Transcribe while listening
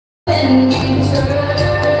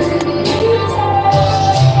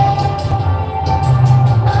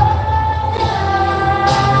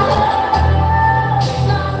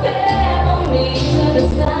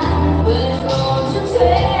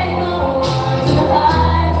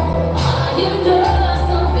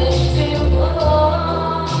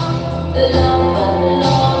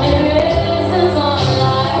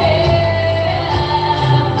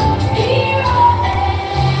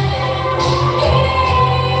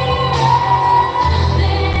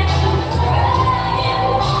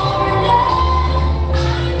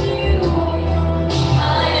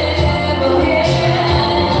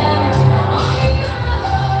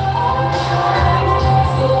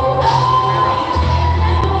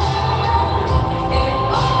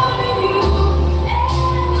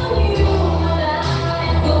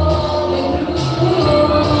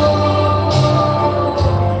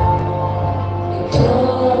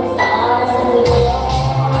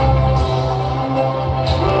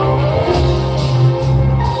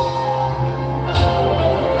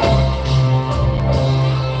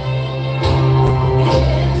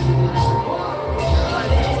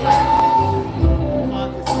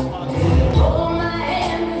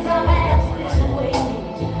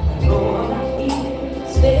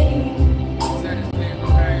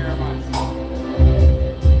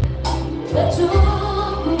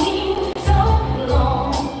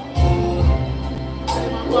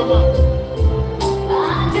I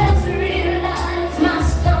just realized my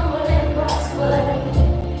stumbling blocks were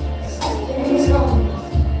stepping stones.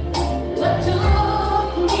 What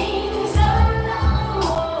took me so long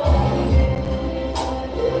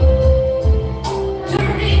to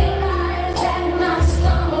realize that my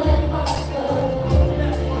stumbling blocks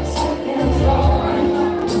were stepping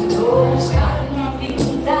stones. Doors got my feet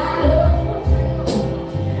tied up.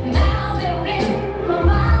 Now they're in my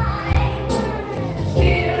mind.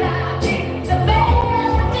 Here I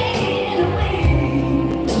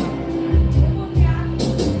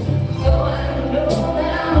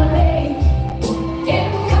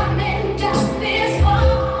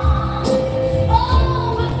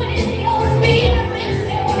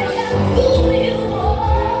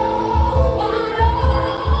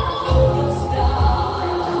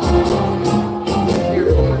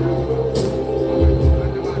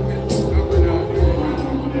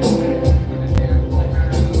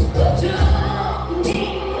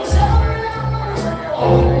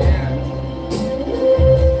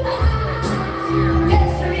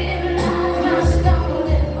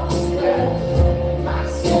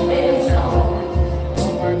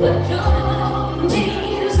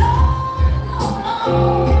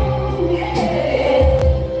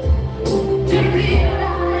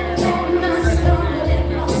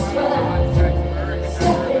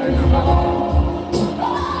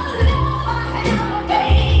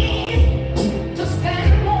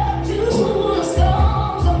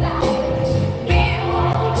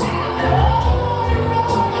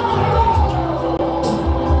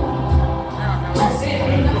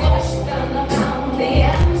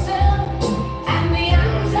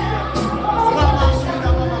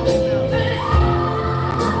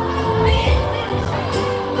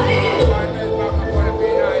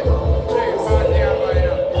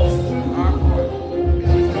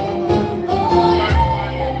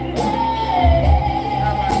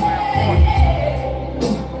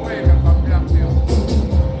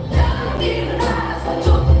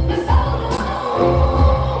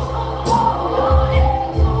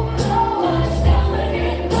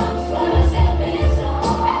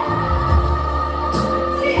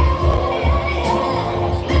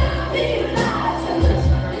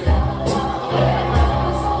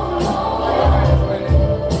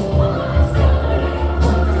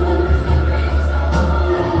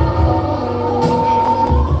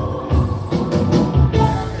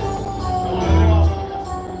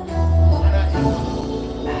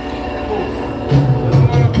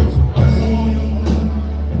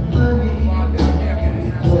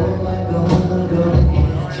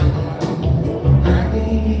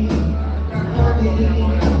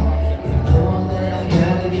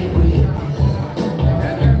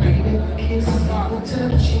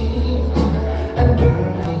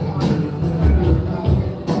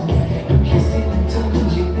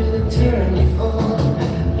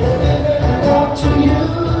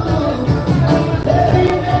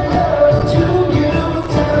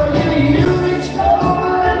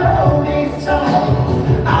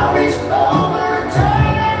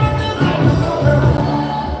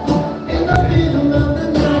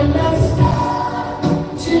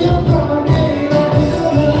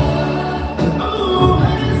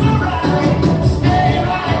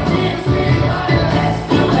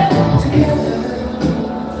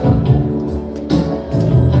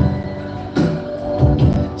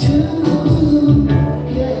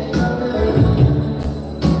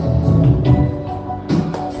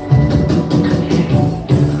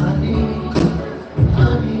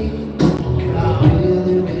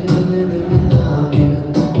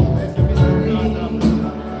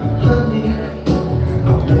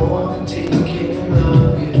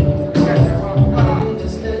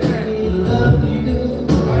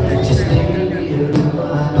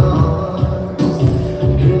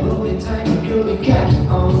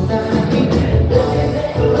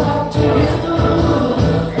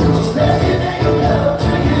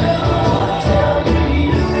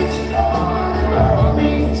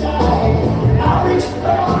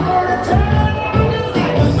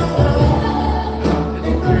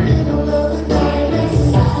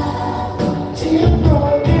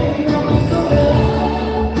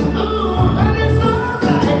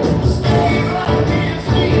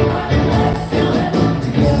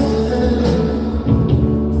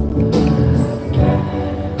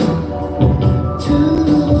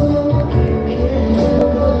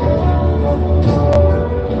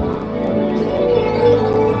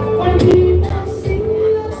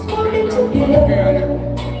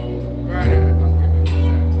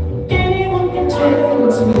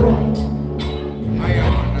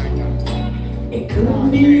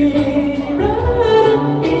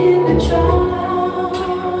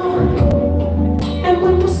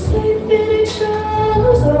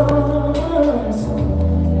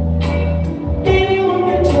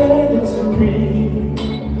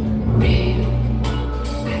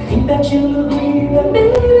agree that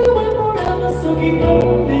maybe we're forever, so keep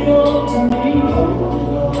holding on to me.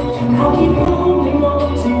 I'll keep holding on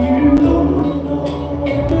to you.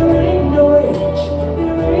 If there ain't no age,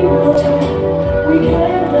 there ain't no time, we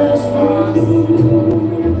can't last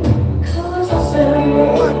through. Cause I said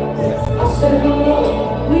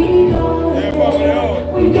love, we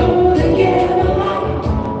go together like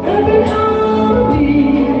every harmony.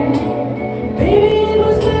 Baby, it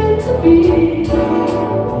was meant to be.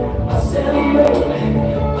 I said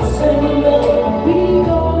love, we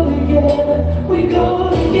go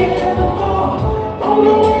together all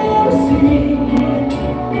the way to sea.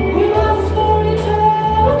 We lost for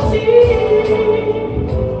eternity.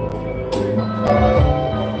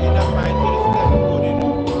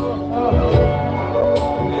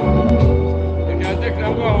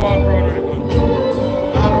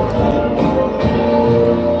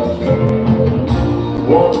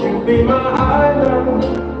 Won't you be my island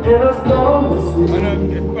in a stormy sea?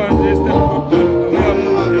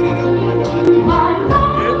 My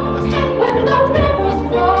love, when the rivers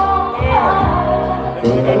flow,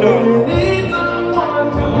 when you need someone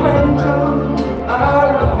to mention,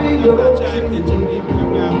 I'll be your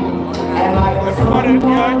and like the sun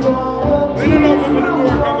comes on,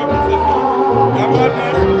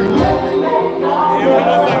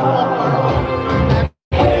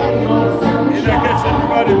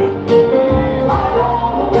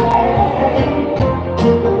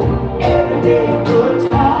 every day a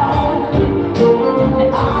good time,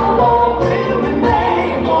 and I won't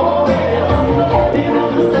remain forever, happy on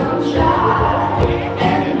the sunshine,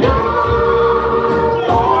 and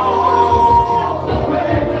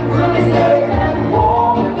really safe and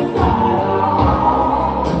warm inside.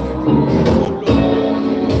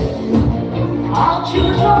 I'll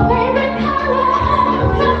choose your favorite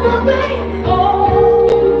color from the rainbow.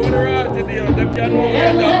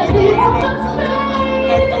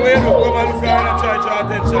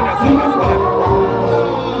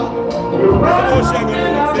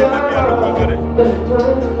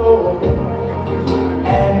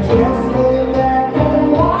 And just lay back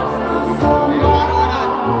and watch the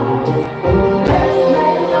sunrise. Let's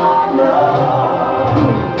make our love,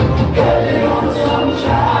 heading on the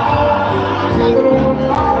sunshine,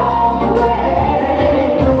 all the way.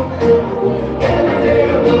 Every day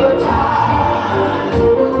a good time.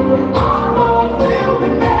 Our love will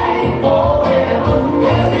remain forever,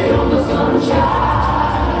 heading on the sunshine.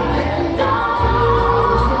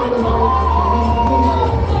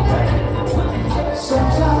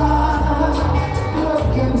 Sometimes love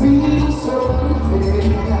can be so unfair.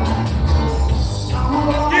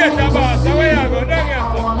 I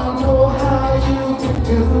wanna know how you can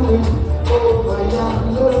do it over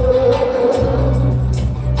yonder.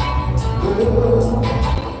 Girl,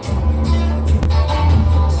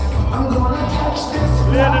 I'm gonna touch this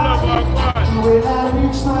fly. When I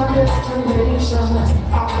reach my destination,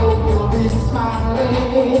 I hope you'll be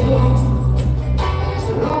smiling,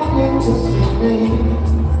 longing to see me.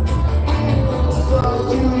 So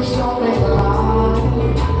you show me a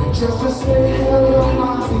line, just to say hello,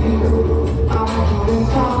 my dear. I'm doing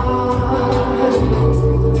fine.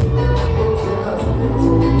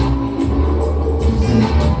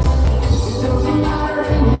 It doesn't matter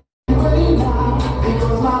anyway now,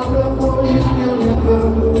 because my love for you will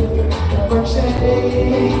never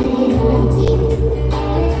change.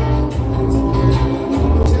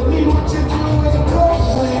 Tell me what you do with the cold.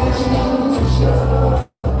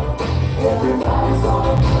 Everybody's on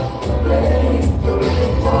the blame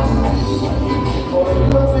for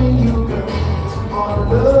loving you, girl, for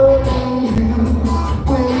loving you.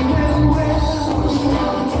 When,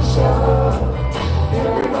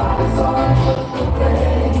 everybody's on the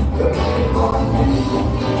blame on me.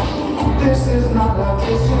 This is not love,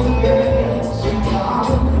 this is dancing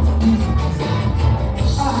time.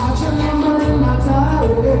 I had your number in my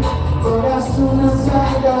diary, but as soon as I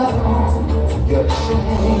got home, you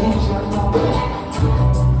changed your number.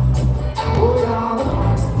 Oh, yeah.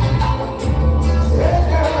 Hey,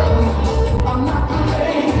 girl, I'm not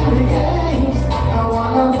playing the games. I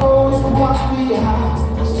wanna know if what we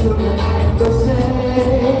have still remain the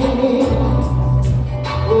same.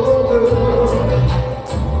 Oh, girl,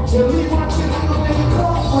 tell me what you do when you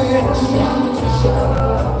come when you shut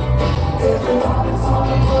up. Everybody's on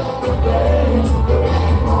the blame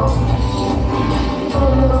on me for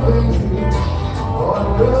loving you, for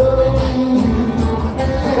loving you.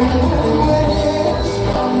 And when it's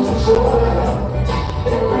come to show up,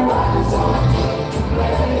 everybody's on the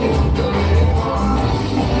blame on me.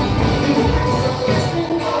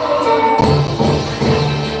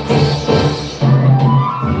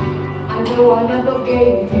 I know I never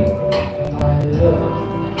gave you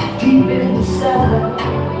deep inside.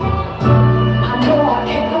 I know I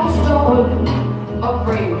can't go storm,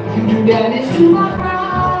 afraid you do damage to my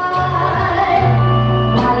pride.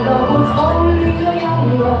 My love was only a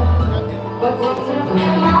young love, but what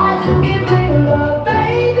am I to give real love,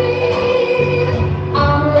 baby?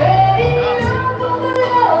 I'm ready now for the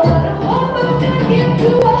love that a woman can give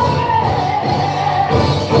to a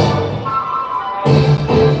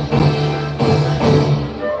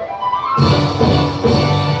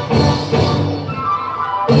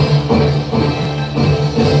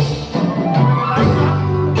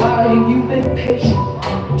darling, you've been patient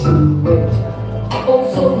to wait,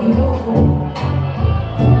 oh so long.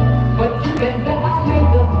 But you can bet I made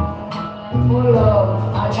them for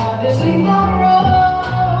love. I tried this leave on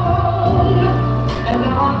road, and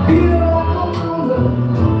now I feel like I'm longer.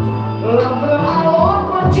 Lover, I want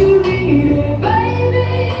what you needed, baby.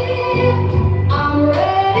 I'm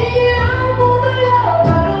ready now for the love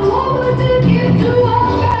that a woman to give to a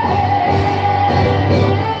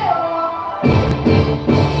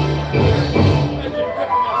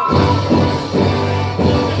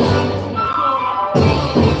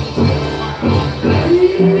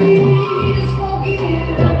please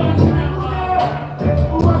forgive her.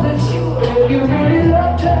 Wasn't sure if you really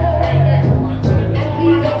loved her. And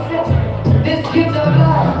please accept this gift of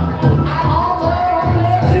love I offer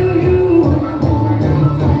only to you.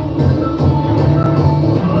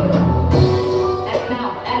 And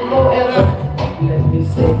now and forever, let me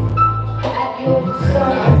stay at your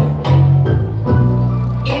side.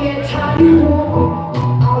 Anytime you want,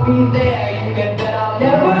 I'll be there. You can bet I'll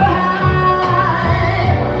never hide.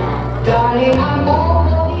 Darling, I'm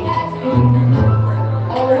already asking,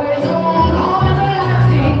 always on cause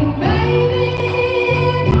lasting, baby.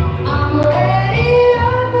 I'm ready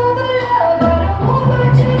for the love that a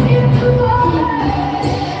woman to give to a man.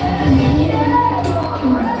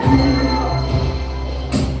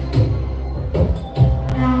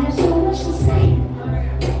 I have so much to say,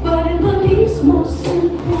 but in the least most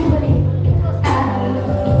simple way, I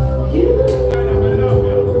love you.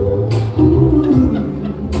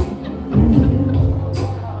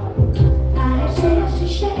 I have so much to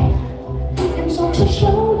share, and so to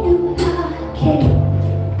show you how I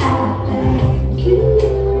care. I thank you.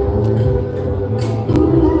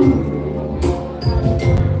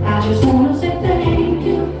 I just wanna say thank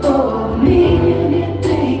you for a million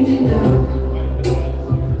things you do,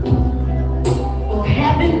 for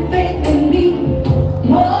having faith in me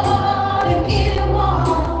more than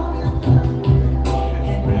anyone.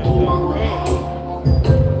 And when you have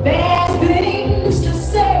bad things to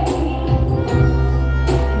say,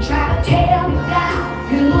 try to tear me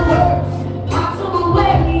down in the worst possible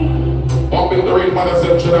way. Up in the ring,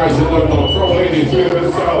 Madison tonight in London, pro ladies, with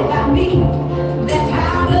herself. About me, that's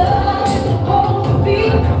how love's supposed to be.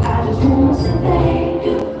 I just wanna say thank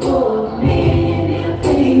you for the million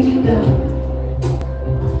things you've done.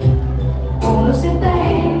 Wanna say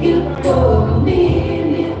thank you for the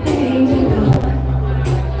million things you've done.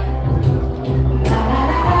 La la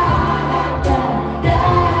la la la la la.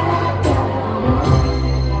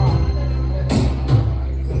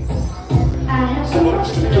 I have so much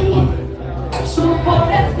to give, so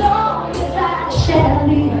for as long as I shall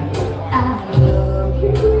live, I love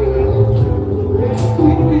you.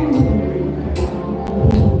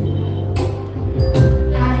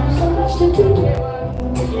 I have so much to do,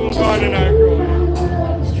 just to prove my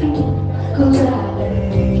love is true, 'cause I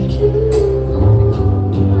thank you.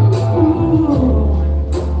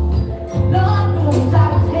 Lord knows I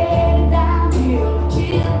was headed downhill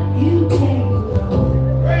till you came along.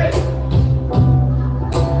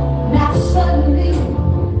 Now suddenly,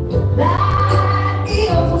 that is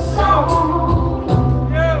a song.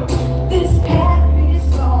 This happy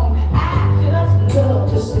song I just love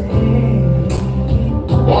to sing.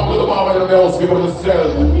 Walk with the mama and the else, give her the cell.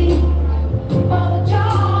 For the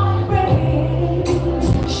joy it brings,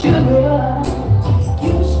 sugar,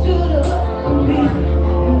 you stood up for me.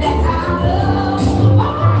 That's how love supposed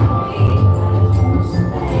to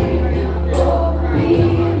be. Thank you for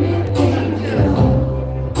million things you do.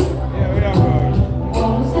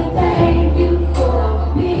 Wanna say thank you for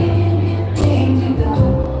a million things you do.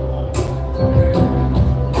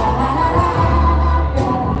 La la la la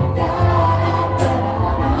la la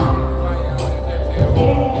la.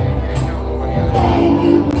 Yeah. Thank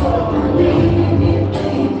you for a million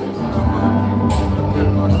things you do.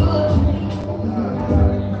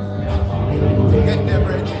 Get there,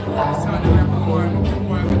 Rich. That's how they have more.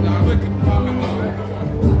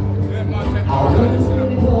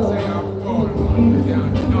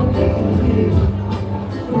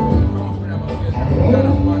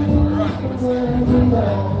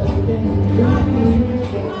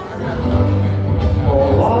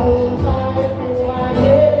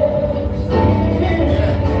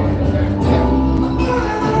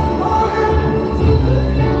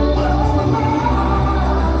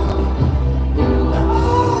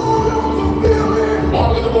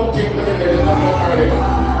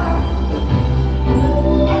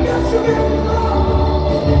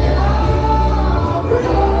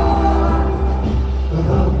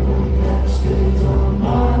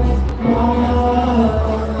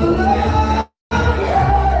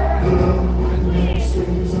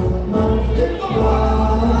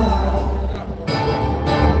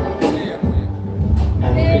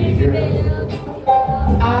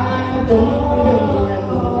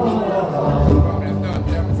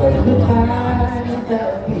 from the time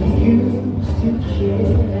that we used to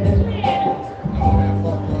share.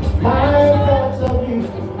 My thoughts of you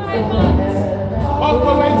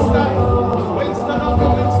Uncle Winston. Winston,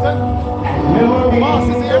 Uncle Winston. Boss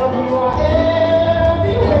is here.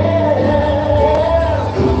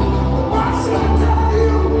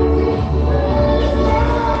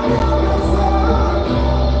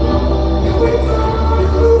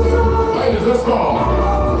 Ladies, let's go.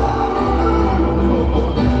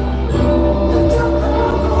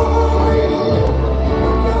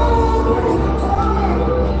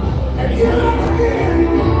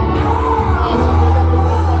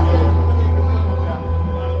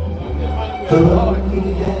 The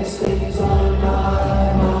lonely that stays on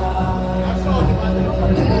my mind.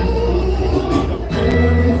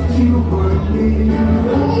 If you were near,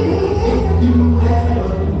 if you had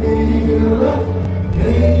a mirror,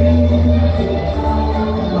 maybe you could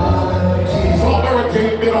count my tears. So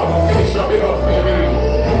Hurricane, bit up, Keisha, bit up, baby.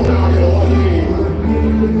 Now you know what you need.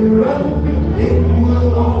 It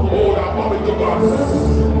will all Oh, that mommy to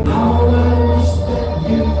us. how I wish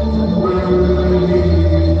that you were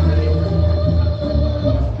near.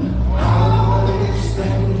 How I wish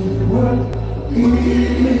that you were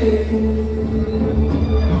near.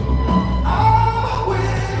 I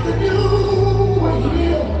wish that you were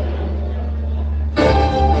here.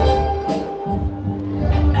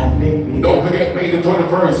 And maybe Don't forget May the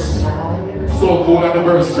 21st. So cool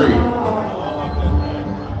anniversary.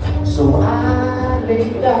 so I lay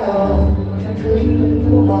down and dream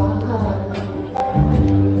a while.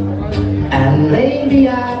 And maybe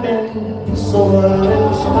I've been so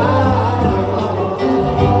smile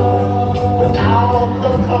without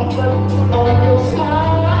the comfort of your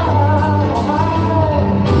smile.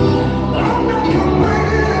 I'm not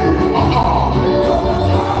complaining.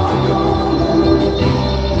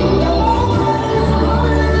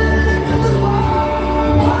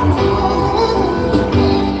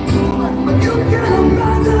 But you can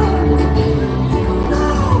imagine.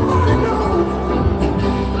 Nobody knows.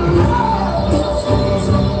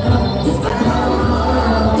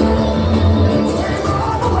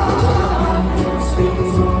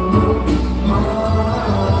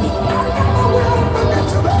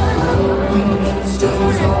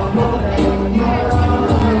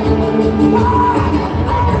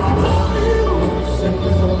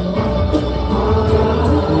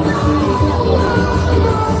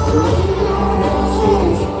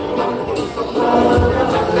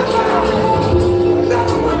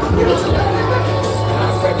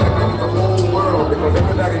 Because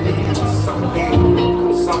everybody needs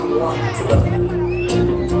something, someone to love.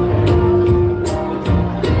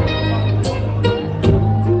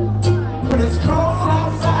 When it's cold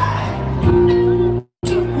outside,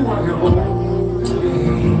 who are you holding?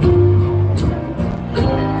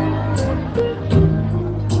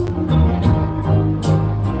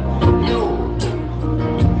 You.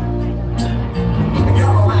 If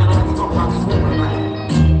y'all don't mind, I like to talk about this woman, man.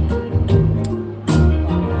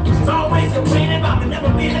 She's always complaining about me never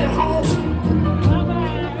being at home.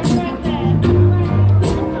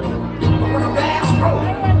 But when I'm down,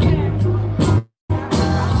 bro,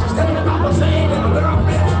 she's telling me about the thing that the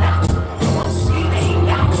girlfriend is out. She ain't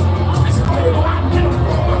out. She's going to go out and get a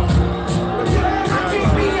room. But I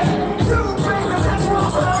can't be here. Two trainers, that's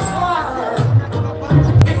wrong with us.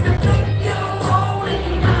 If you think you're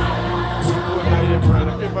rolling out,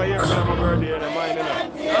 If I hear my birthday, I'm minding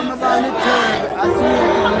up.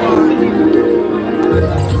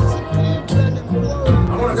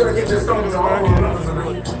 I want to dedicate this song to all my brothers and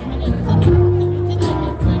sisters.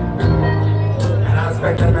 And I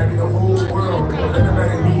expect that maybe the whole world, because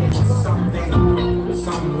everybody needs something,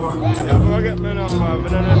 someone to Yeah, forget my number. I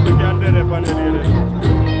don't know if you can do it on the daily.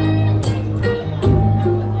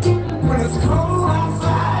 when it's cold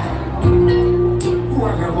outside, who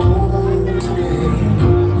are you holding?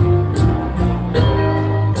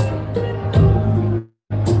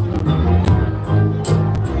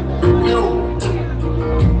 You.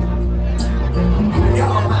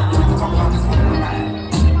 Y'all don't mind, I like to talk about this woman,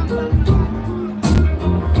 man.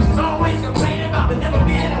 She's always complaining about me never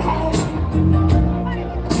being at home.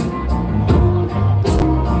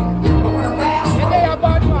 But when I'm down,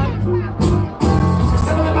 she's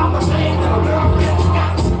telling me about the thing that a girlfriend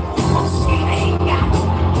got. Oh, she ain't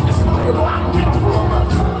got. It's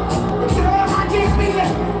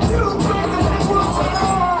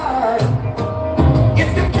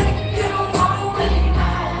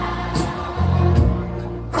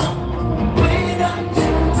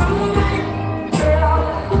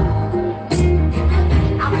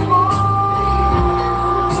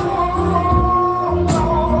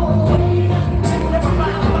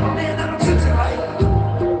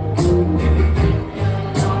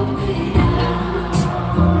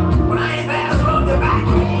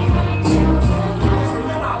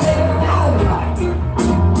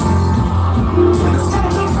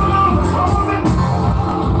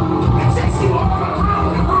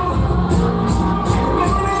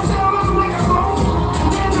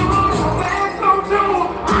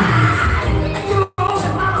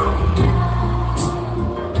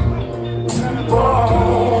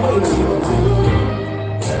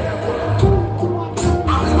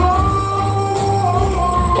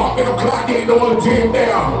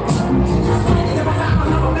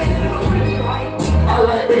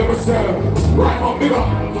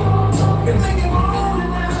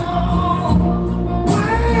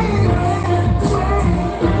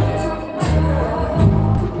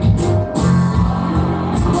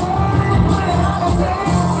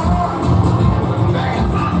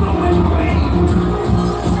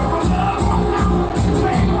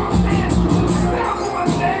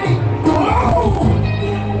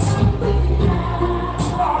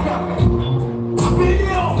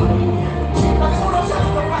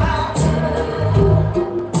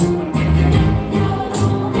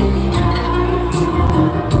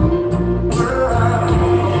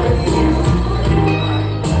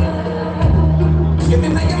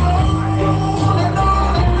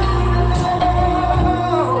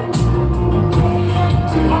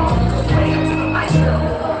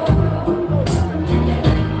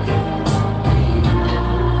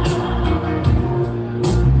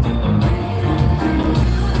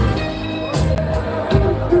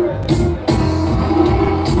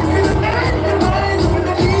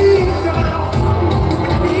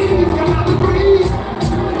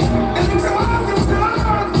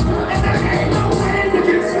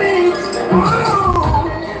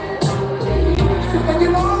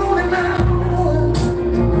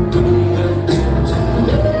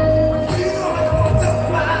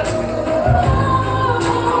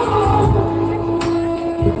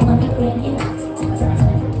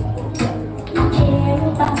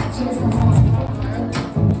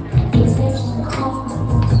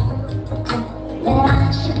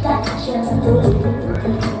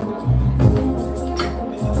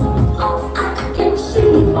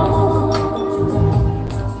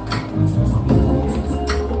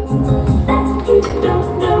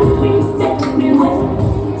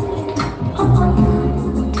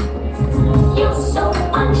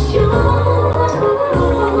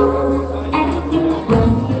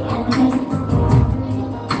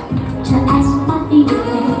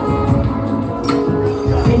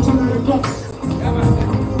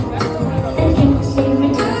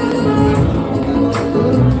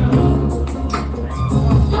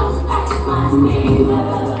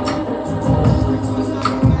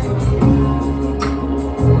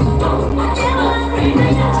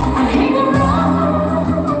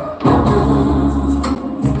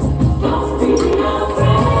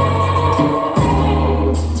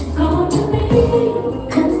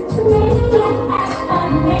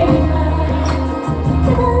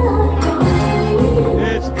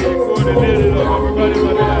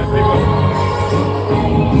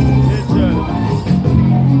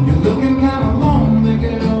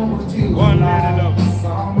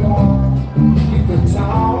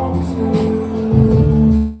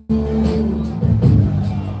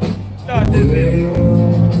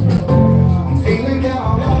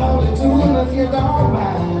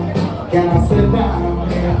Can I sit down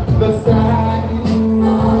here beside you?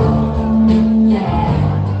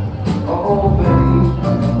 Oh, baby.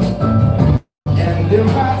 And if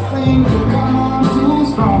I seem to come on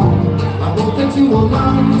too strong, I hope that you will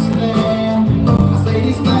understand. I say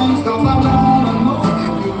these things cause I wanna know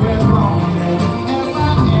if you're ever wrong. Yes, I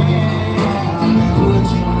am. And would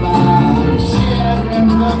you mind sharing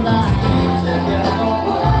the night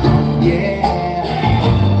together? Yeah,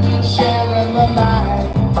 sharing the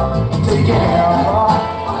night together.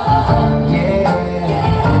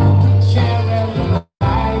 Yeah, sharing the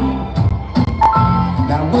night.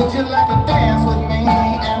 Now would you like to dance with me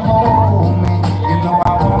and hold me? You know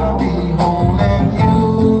I wanna be holding you,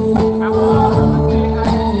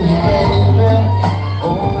 baby. Oh,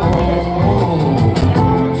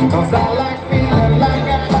 cause I like feeling like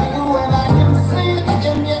I do, and I can see it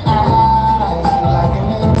in your eyes, like in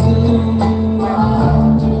it too.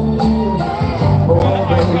 Oh,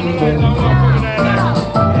 baby,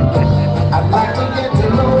 I'd like to get to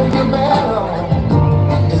know you better.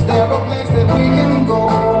 Is there a place that we can go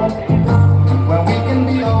where we can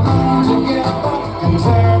be alone together and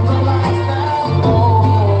turn the lights down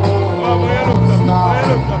low?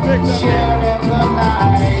 Sharing the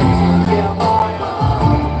night together.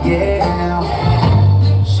 Yeah,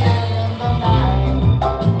 sharing the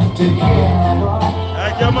night together.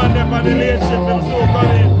 I come on there for the late shift, I'm so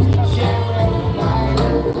coming. Sharing the night.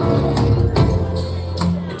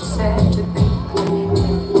 It's sad to think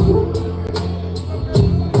we're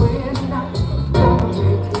not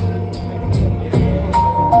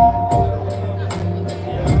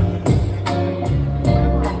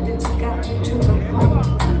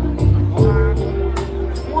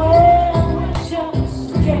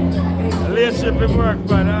Late shift in work,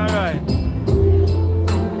 man, alright.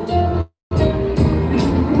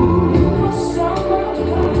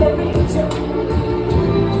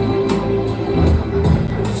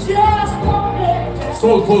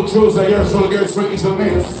 Soulful tunes are here, so girls bring it to me.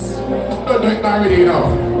 Don't make my ready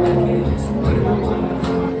now.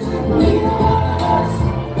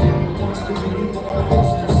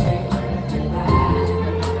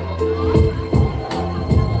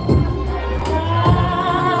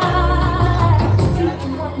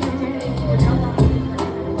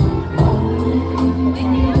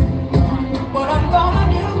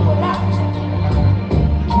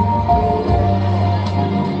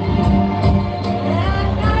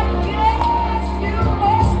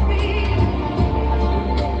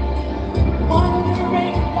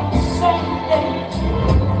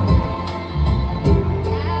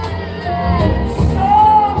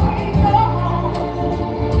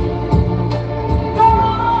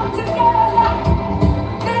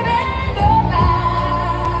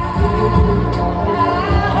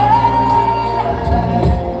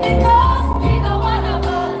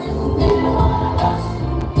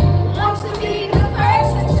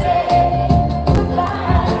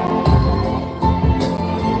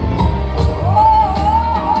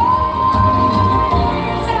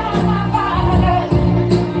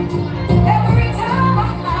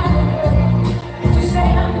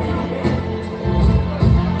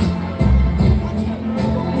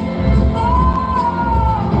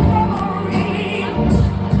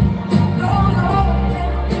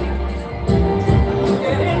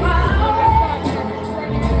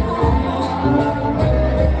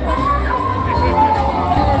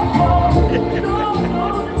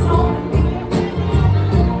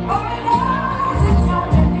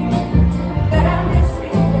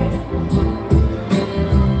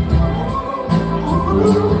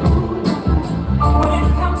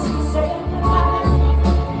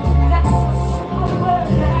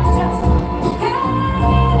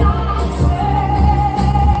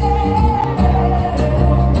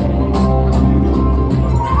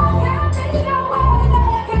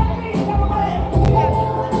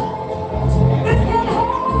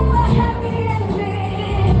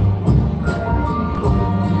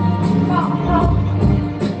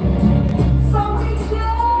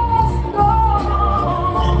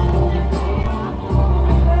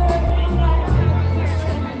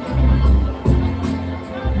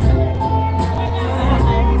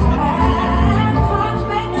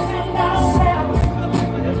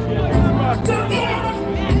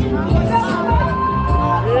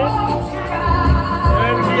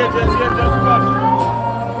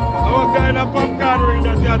 What kind of popcorn ring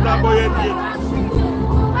does you have about your teeth?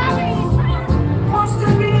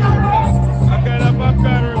 What kind of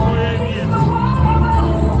popcorn ring for your teeth?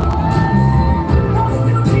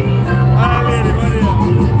 Ah, lady, what is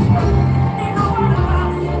it?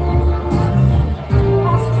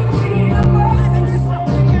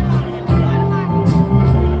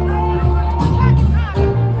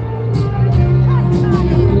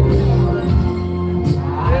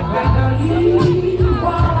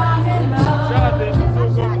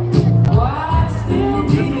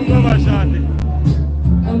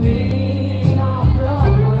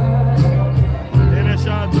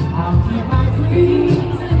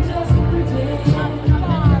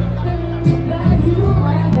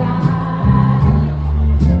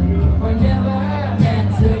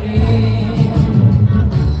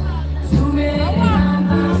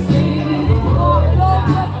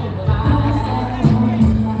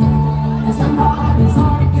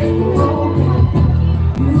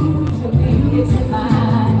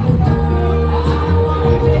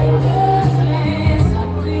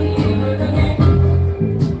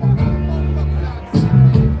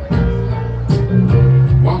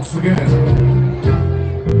 Once again.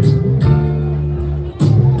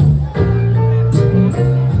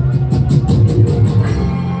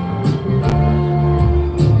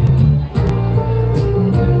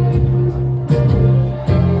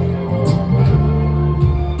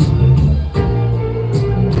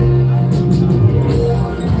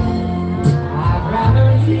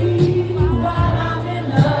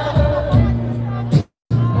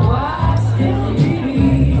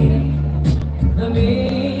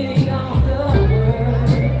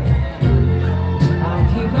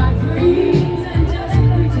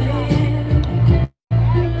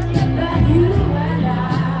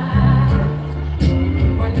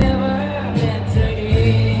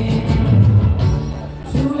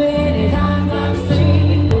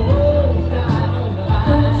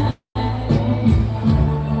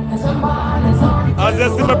 As you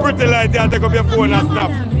see my pretty light, you take up your phone and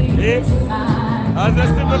snap. Eh? As you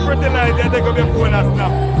see my pretty light, you take up your phone and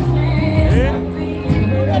snap. Eh?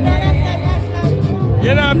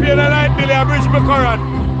 You know, pay the light bill, you bridge my current.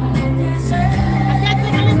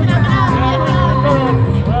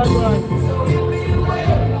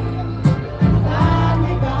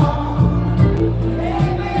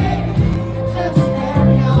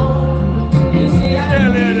 Yeah,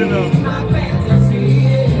 lady, no.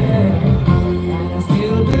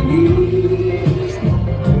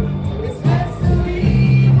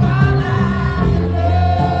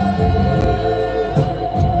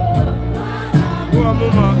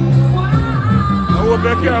 Mama, I hope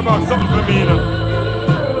you care about something for me, you know.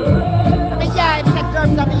 Yeah, take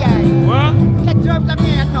germs on me, yeah. What? Take germs on me,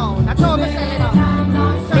 I told. I told her, say, you know.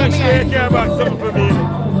 Make sure you care about something for me, you know.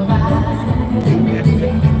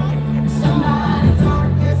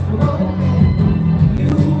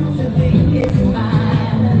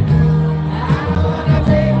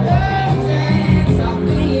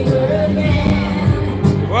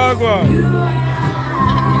 Well, go on.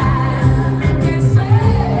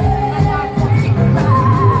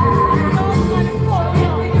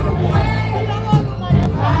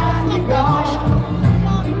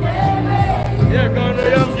 Yeah, go on, the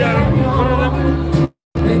young girl.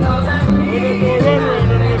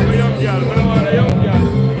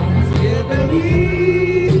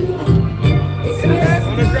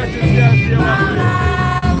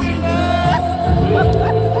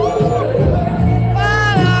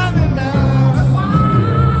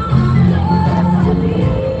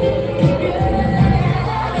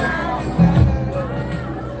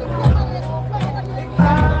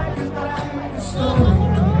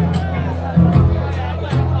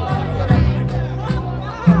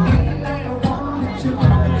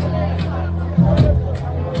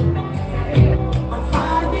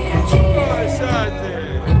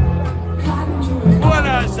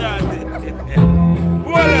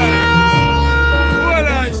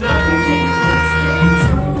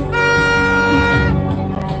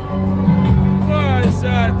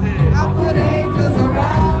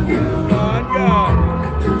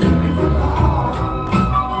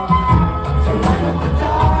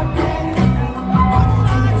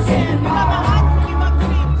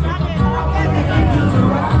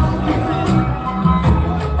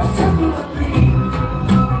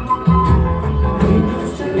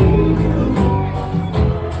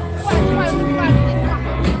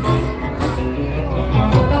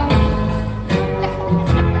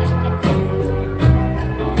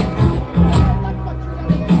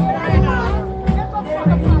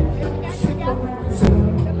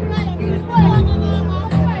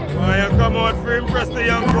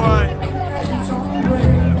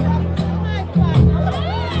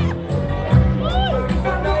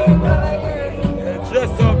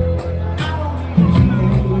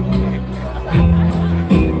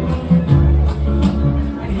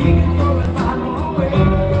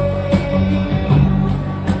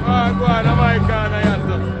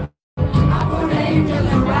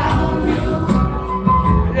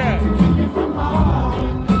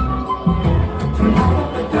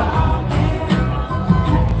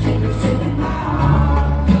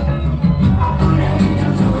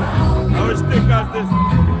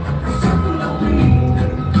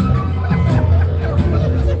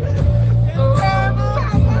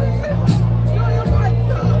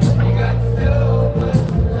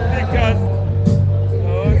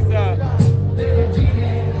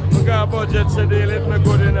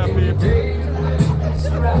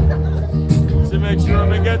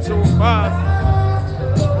 too fast.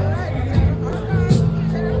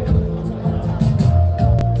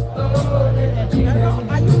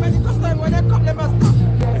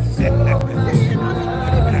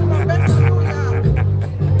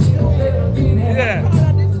 Yeah.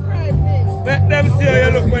 Let them see how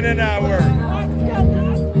you look when you're not work.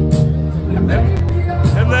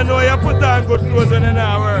 Them they know you put on good clothes when you're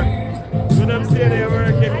not work. So them see they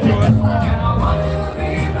working clothes.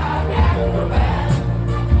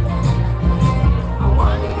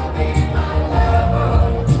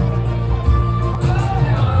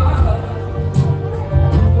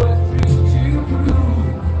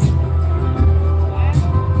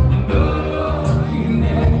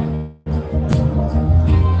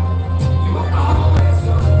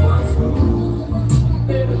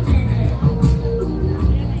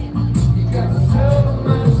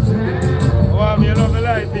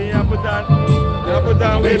 Put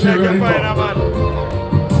down weight like a fireman.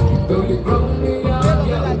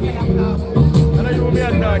 I know you want me to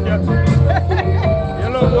attack you. You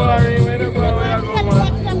love worrying when you go where you go,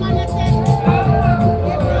 man.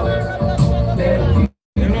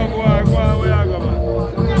 You love worrying where you go, man.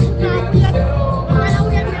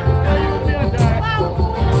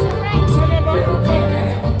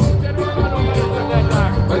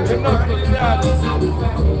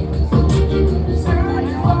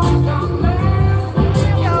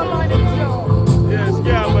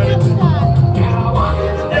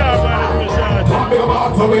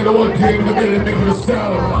 So we the one came in the middle and make it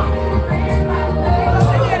sell.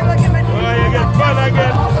 Oh, you get fun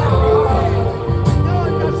again.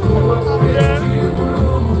 Yeah.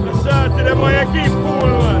 The shot to them why you keep cool,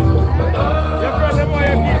 man. Your friend them why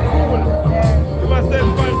you keep cool. You must send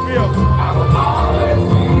fun for you.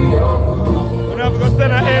 You have to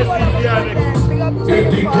send an AC for you next.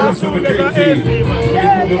 You're soon to get AC, man.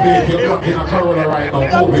 You're in a Corona right now.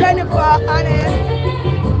 Pick up Jennifer, Annie.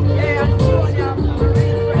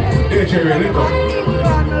 I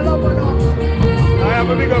have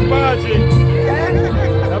a big up party. I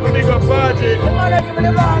have a big up party.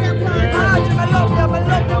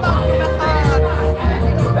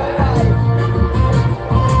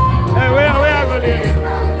 Hey, where are you going?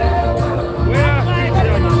 Where are you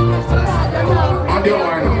going? On the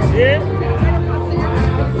line. Yeah?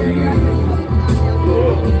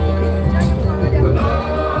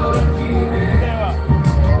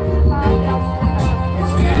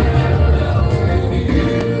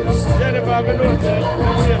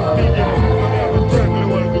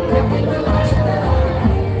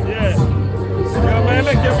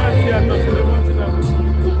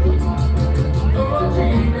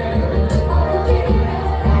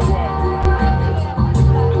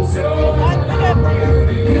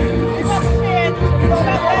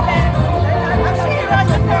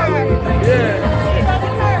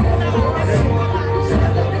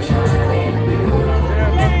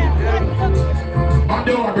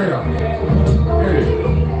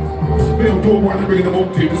 Don't want to bring them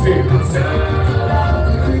up to the stage.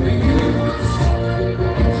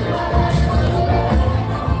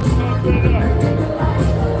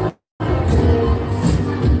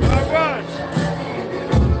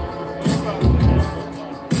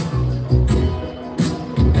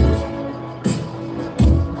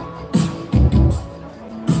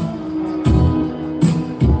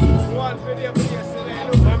 One video for yesterday.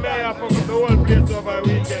 I may have forgotten the whole place over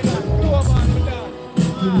weekend.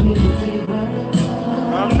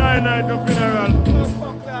 I'm 9 to funeral.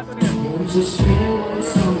 Just feel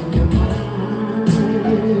what's on your mind.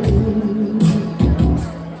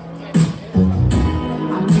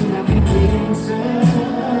 I mean, I've been getting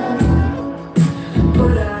sad,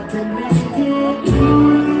 but I can make it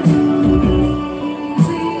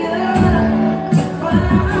easier to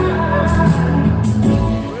find.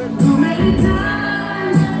 Too many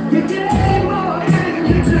times you gave more than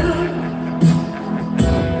you took.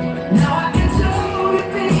 Now I can show you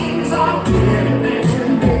things are good.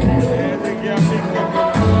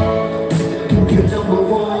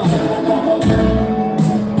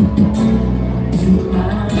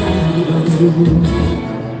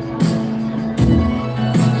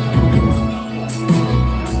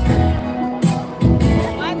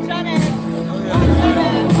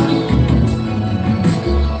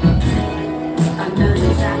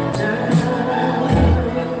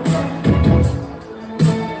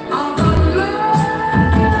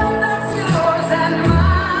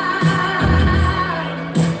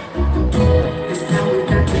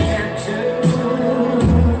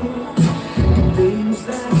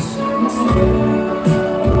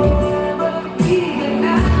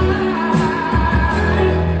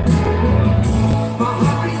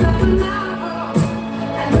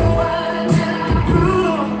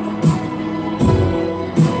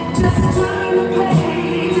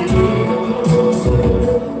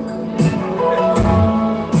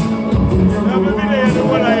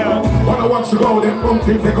 to go, then boom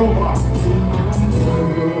team take over.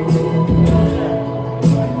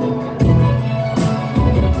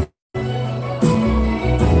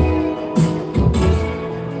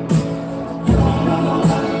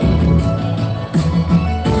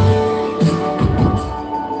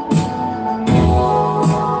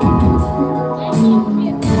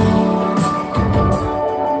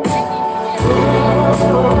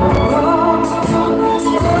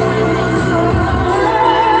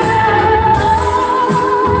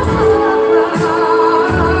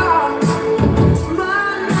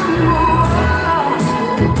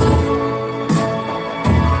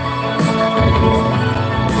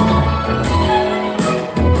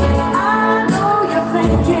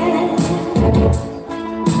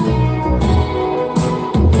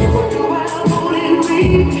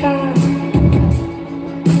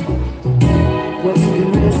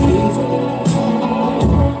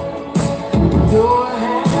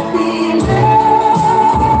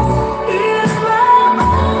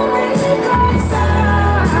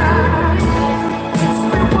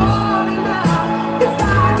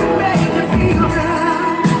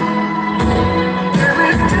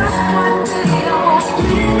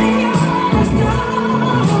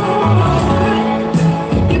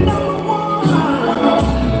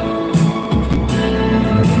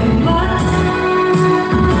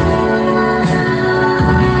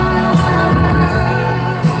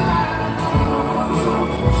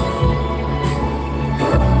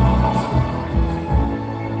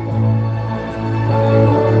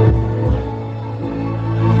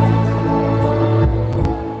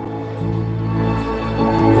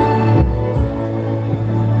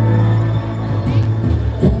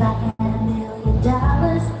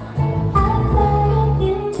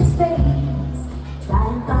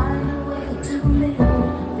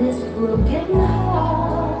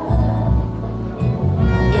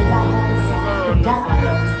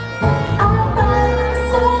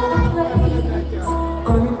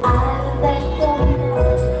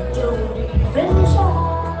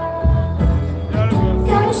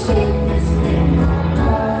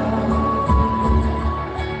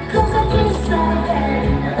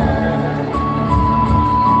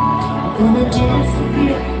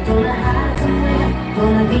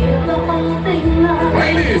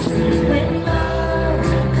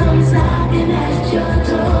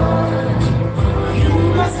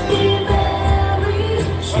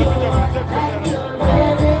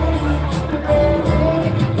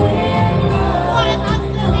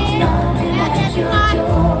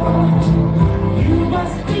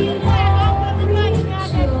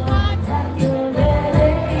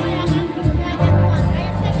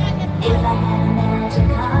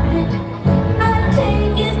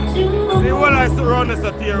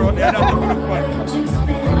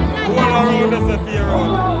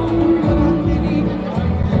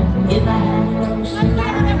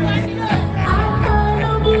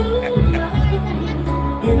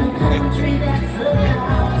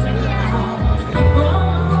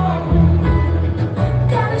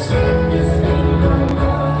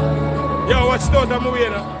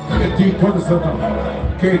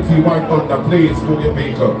 KT White Thunder, please move your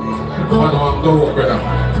vehicle. Man, go, brother.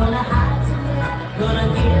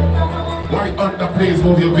 White Thunder, please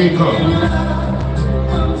move your vehicle.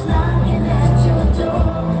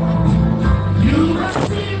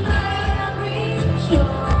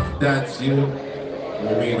 That's you.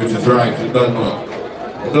 I mean, which is right, you don't know.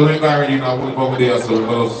 It doesn't matter, you know, we'll go over there, so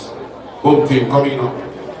because both team coming up.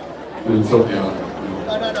 Doing something else.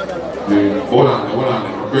 Hold on,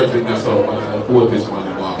 I'm breaking this up, and fourth this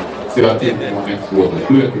one. See that thing next quarter.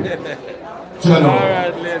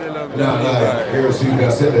 Alright, lady love. Nah, E.R.C.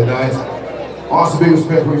 that said the nice. Also big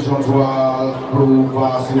respect for each one to all crew,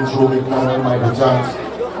 Varsity, Troy, Cannon, Michael Johnson.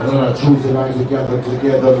 And then on Tuesday night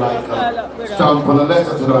together like a stamp on a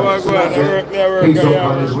letter to the peace up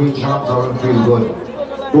on this week, chapter and feel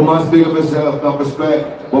good. We must big of yourself, no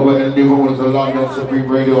respect, but we're going to give over to London Supreme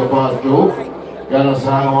Radio Fast Joe. You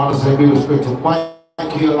understand? I want to say big respect to Mike.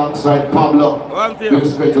 Here alongside Pablo, with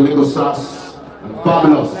respect to Little Sass and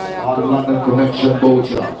Fabulous, all the London Connection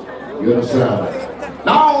Bocha. You understand?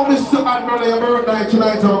 Now, Mr. Admiral, your birthday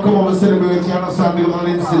tonight, I'll come over and celebrate. You understand? We're going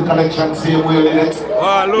to Lindsay Connection, same way in it.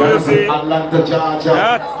 You understand? Atlanta, Georgia.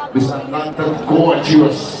 Mr. Atlanta,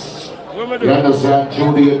 gorgeous. You understand?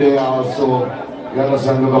 Judy, there also. You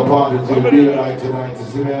understand? We're going to party till daylight tonight. You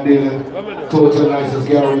see me and dealing? Total nice is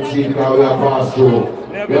guaranteed because we are past through.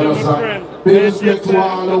 You understand? Big respect to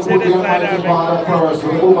all who put their minds in the chorus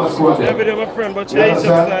with the woman squad. Never did my friend, but change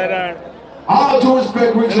upside down. All due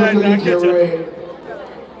respect, Richard, to DJ Ray.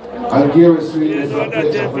 And Gary Street is a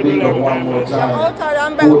place of big up one more time.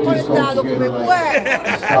 Both is come together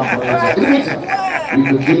like stop we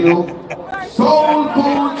could deal. Soul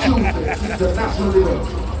Food Tuesday, internationally.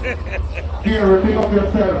 Here, pick up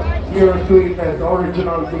yourself. Here, sweetness,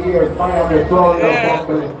 original to here. Miami, Florida,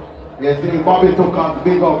 family. Yes, the Bobby took on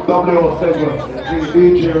big up, W07. The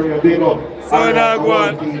DJ area, big up. So now go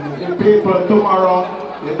on. The people tomorrow,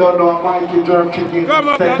 you don't know, Mikey Germ Chicken,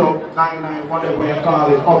 set up 99, whatever you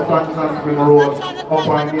call it, up Constant Spring Road, up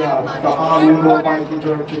on the yard. So all you know Mikey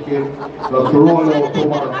Germ Chicken, just roll out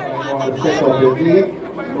tomorrow, and you know, set up the team.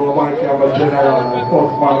 You know, Mikey have a general, and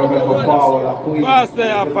first man will make a forward, a queen. Fast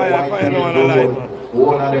there, fire, no one alive.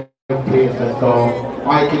 One of them places, so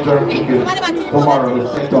Mikey Germ Chicken, tomorrow we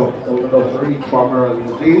set up, so we just reach from early.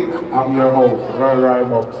 You see, I'm your host, right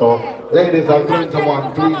up, so. Ladies and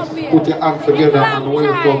gentlemen, please put your hands together and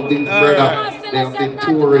welcome these brothers. They have been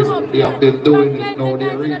touring, they have been doing it now,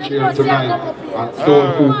 they reach here tonight on Soul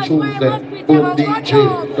Food Tuesday, Boom DJ.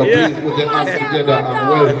 So please put your hands together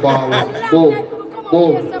and welcome, boom,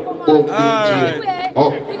 boom, boom DJ.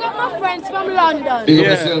 Oh. Big up my friends from London. Big up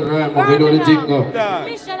yourself, right? We do the thing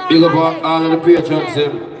now. Big up all of the patrons,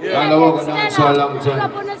 them. All the work dance for a long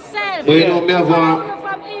time. But you know, me have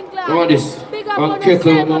what this? One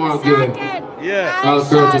kettle I want to give him. Yeah. All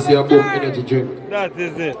courtesy of Boom energy drink. That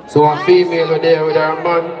is it. So a female there with her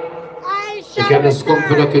man, you can just come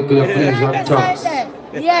for the kettle of please and talks.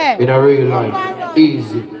 Yeah. In a real life.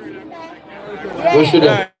 Easy. What should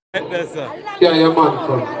I? Yeah, your man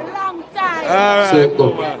come. So it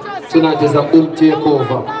go. Tonight is a Boom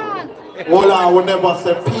takeover. Well, I will never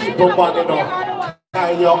say people, man, you know.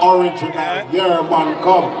 Your original, your man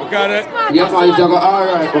come. Got it? Yeah, man, you go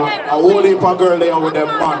alright, man. A whole heap of girl there with them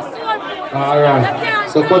man. Alright.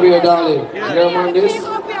 So come here, darling. Your man this?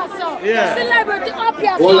 Yeah. Celebrity up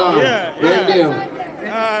here. Hold on. Yeah. Right there.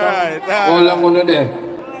 Alright. How long on there?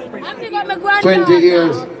 20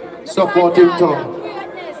 years. Support him too.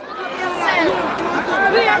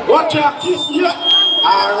 Watch out, kiss you.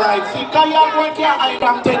 Alright, see, can you work here? I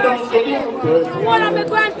am taking down the you. One of my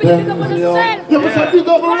grandparents pick up on the cell. You must have picked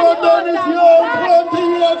up a run down his young 20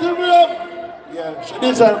 years of him. Yeah, she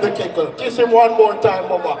deserves the kickle. Kiss him one more time,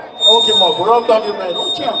 mama. Hook him up, rub down your man.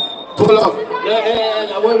 Watch out. Pull up.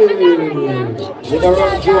 Yeah, wait. You don't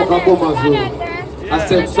run joke and boom as well. I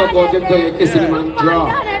said support him till you kissing him and draw.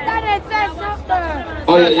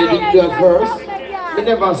 Oh yeah, you did that first? You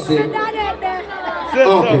never say.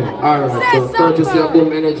 Okay, alright, so courtesy of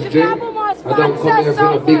Boom energy drink. I don't come here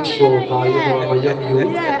for a big show, because you know I'm a young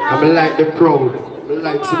youth. I like the crowd. I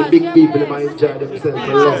like to see the big people that enjoy themselves. I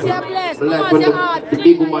love it. I like when the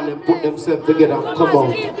big women them put themselves together and come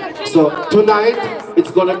out. So tonight,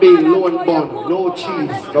 it's going to be lone bun, no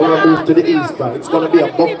cheese. I want to move to the east side. It's going to be a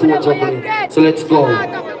buck to a juggling. So let's go.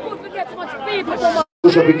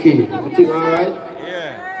 Push up the key. You think alright?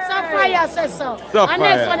 Fire says so. And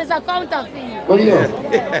next one is a counterfeit. What do you?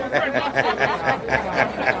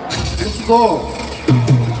 Let's go.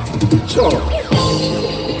 Sure.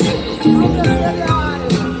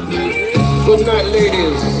 Good night,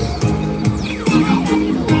 ladies.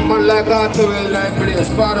 Man like Arthur like place,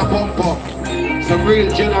 Father Bumper. Some real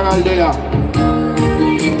general there.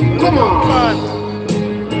 Come on.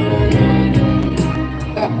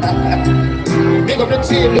 Big up the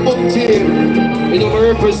team, the Boom team. You know, we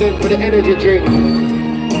represent for the energy drink.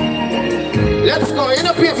 Let's go, you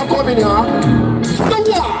know, pay for coming here. So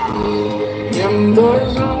what? Them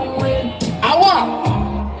boys what?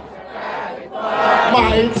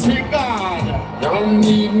 Mighty God. Don't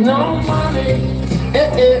need no money.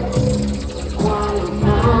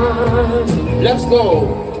 Let's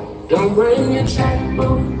go. Don't bring your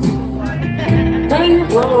checkbook. Bring your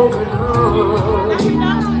broken heart.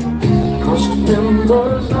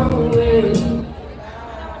 Members only.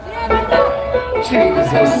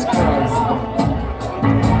 Jesus Christ.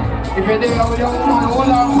 If you're there with your woman, hold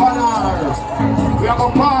on for hours. We have a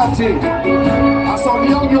party. And some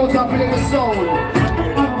young youths are playing the sound.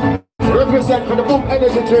 Represent for the Boom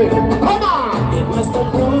energy drink. Come on!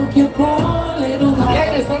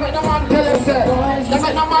 Ladies, don't make no man tell us that. Don't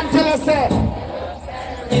make no man tell us that.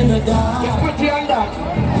 It's pretty on that.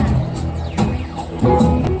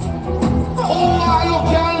 Oh,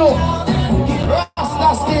 look, Rasta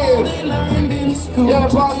still. Yeah,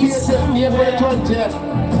 party yourself here for the 20th.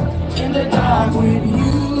 In the dark with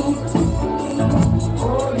you.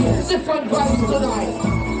 Oh, yes. Different vibes tonight.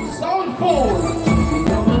 Soundful.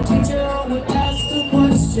 The teacher would ask the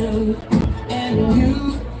question, and you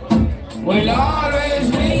will always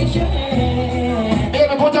raise your hand. Hey,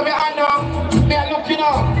 put up your hand now. Me looking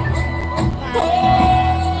up.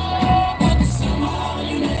 Oh, but somehow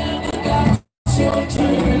you never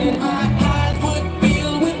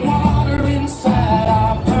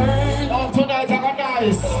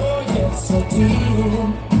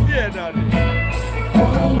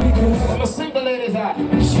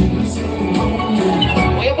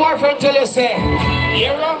tell you, say,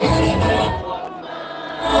 E.R.C.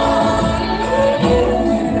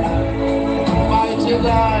 Mighty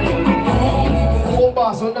God. Home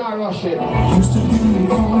boss will not rush it.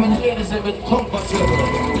 When the ladies have been comfortable.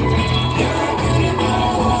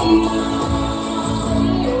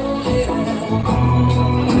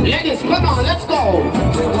 Ladies, come on, let's go.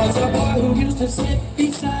 There was a boy who used to sit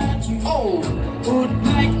beside you. Oh, would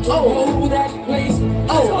like to hold that place.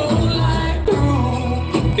 Oh, like the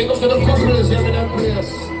room. Pick up to the couples here in that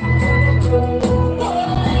place.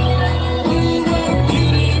 You were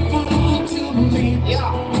beautiful to me.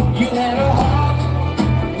 Yeah. You had a heart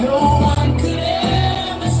no one could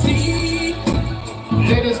ever see.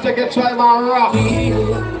 Ladies, take a try my rock.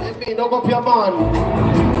 Let me knock up your man.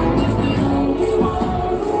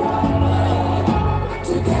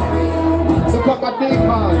 Got my big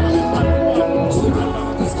man.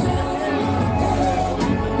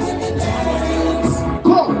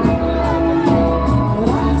 Come.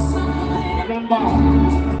 Remember,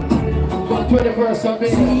 21st of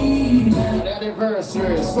May, the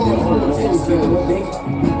anniversary, soulful Tuesday.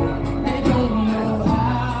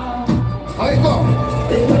 How you go?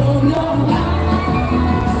 They don't know how.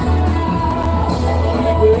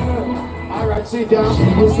 Alright, sit down.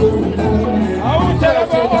 How would you tell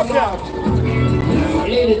about that?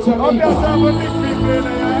 Let's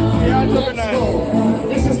go.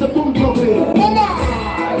 This is the boom juggling.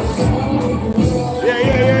 Yeah.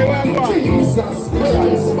 Jesus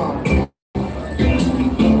Christ, man.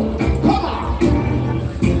 Come on.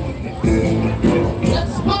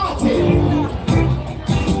 Let's party.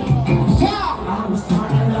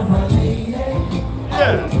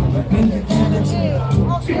 Yeah.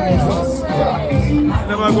 Jesus Christ.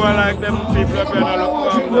 Never go like them people up here and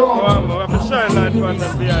look come. We have to shine light on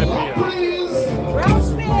that VIP.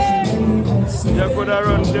 You could have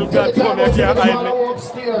run till God come, you can't hide me.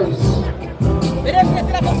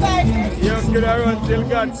 You could have run till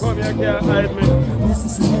God come, you can't hide me.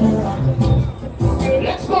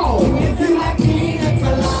 Let's go!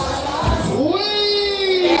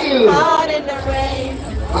 Wheel!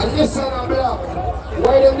 And this one I'm black.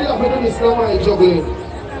 Why them black when this no my juggling?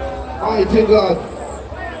 Mighty God.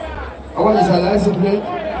 I want this a license plate.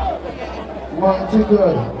 Mighty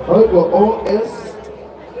God. I go O.S.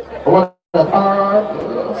 I want that R.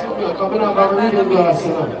 Something coming out of a reading glass. I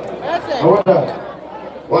want that.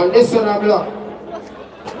 One this one I'm black.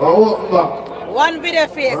 I open back. One video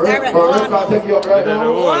face, Alright, I'll take you up right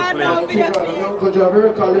now. One video face. Because you're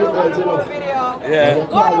very calculated, you know. Yeah.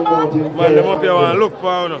 Man, them up here want to look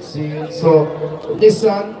for you. See, so this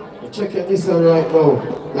one, check it this one right now.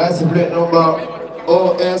 License plate number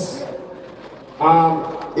OS.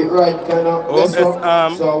 It right kind of OS, so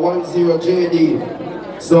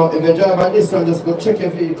 10JD. So if you drive on this one, just go check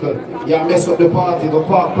your vehicle. You mess up the party, go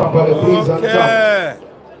park properly, please and thanks.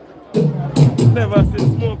 Never see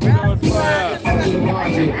smoke without fire. You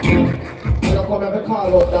don't come have a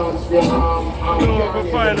call out downstairs. No,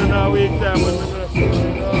 we're fine in our week time. The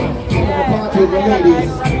party with the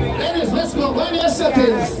ladies. Ladies, let's go. Where are your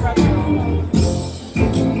settings?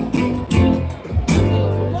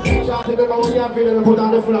 Remember when you have video and put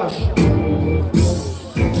on the flash.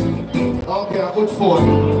 Okay, a good phone.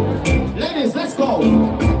 Ladies, let's go.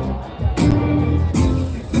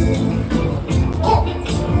 Oh.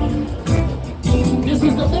 This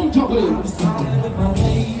is the boom juggling.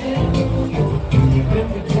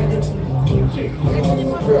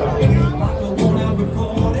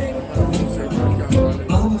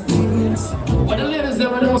 When the ladies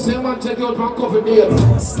never know, say man, take you out for a coffee date.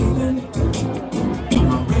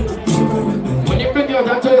 I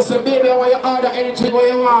tell you, so baby, when you order anything what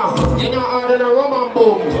you want, you're not ordering a rum and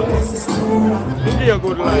boom. You're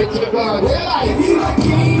good life.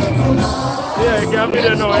 Yeah, you can't be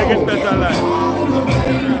there now, I get better life.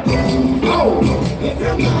 Oh!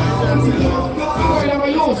 I never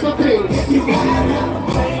use something.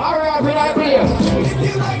 Alright, be like this.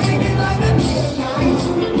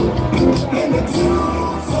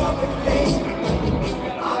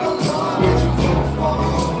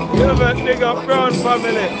 You ever dig up Brown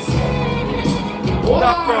family?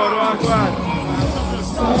 That Brown, walk on.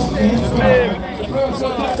 Name.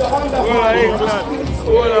 All of England.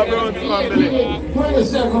 All of Brown family. 20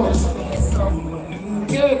 seconds.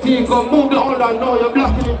 Yeah, come move the hold on now. You're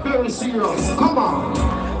blocking it very serious. Come on.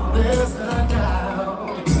 There's no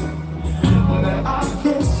doubt that I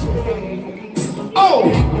can say. Oh!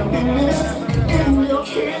 In your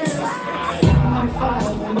kiss. I'm fine.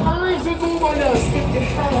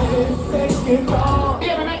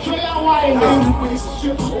 Baby, make sure you're wine.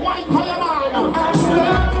 Wine for your man.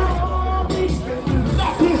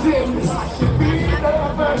 That is it.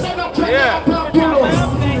 Yeah.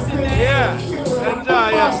 Yeah. Enjoy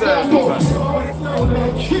yourself.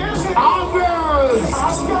 All girls.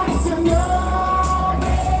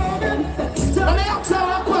 Let me ask you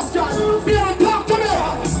a question. Feel talk to me.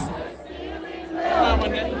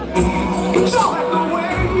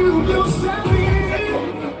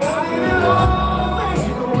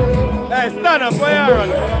 Hey, stand up for your run.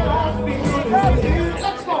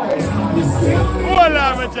 Hold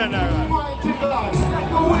on, my general.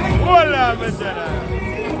 Hold on, my general.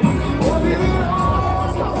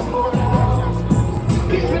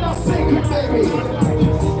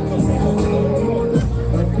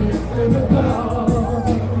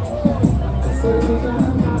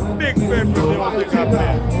 Big bird from the music up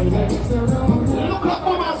there. Look at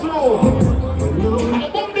Mama's room. And the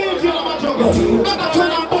boom DJ on my jungle. Never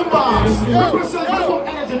turn on boom bars. Represent my boom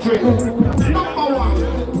energy drink. Number one.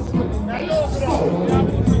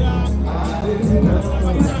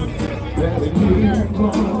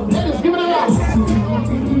 Ladies, give it a round.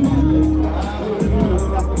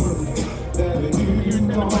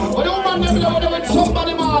 When you run them down with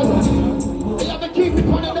somebody, man, you have to keep it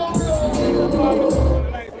on the down low.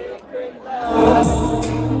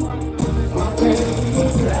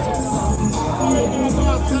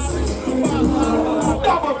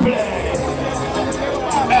 Double play.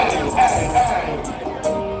 Hey, hey, hey.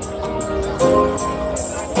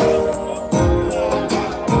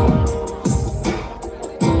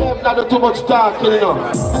 Yeah, not too much talking, you know.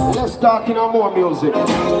 Let's talk in more music.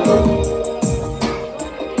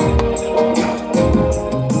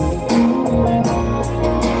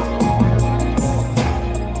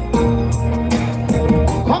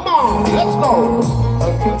 Come on, let's go. I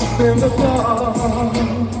could spend the dark.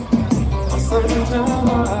 A certain time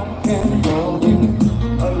I can call you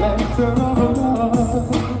a letter of love.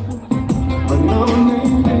 But no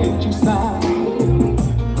name made you sign,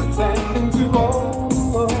 pretending to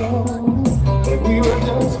hold that we were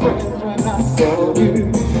just friends when I saw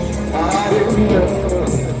you. I didn't know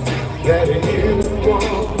that you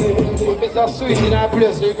wanted. It's a sweet in our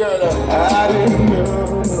place, you girl. I didn't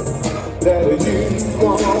know that you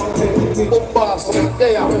wanted. Boss,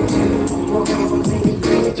 there.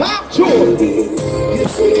 Talk to him.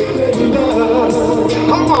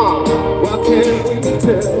 Come on. Why can't we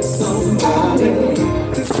tell somebody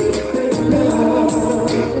this secret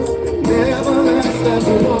love never lasts that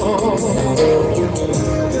long?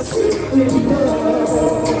 This secret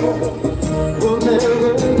love will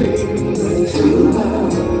never leave you.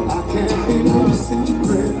 I can't be your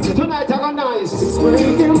secret. Tonight I got nice. It's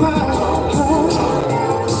breaking my heart.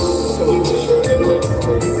 So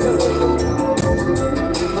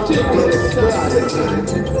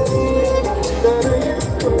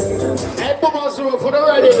Hey, Bubba's room for the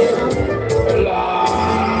ready.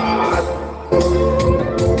 Lord.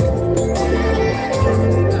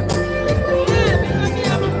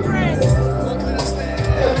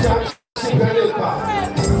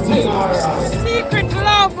 Secret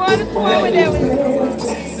love, what the fuck with them?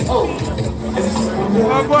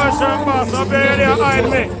 I'm going to show boss up there, they hide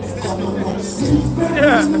me.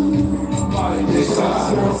 Yeah.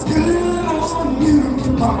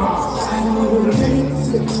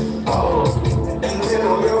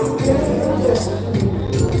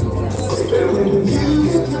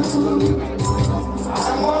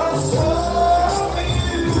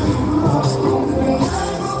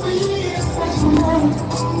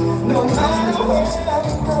 no matter where I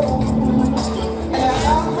go, and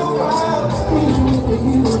I'm the wild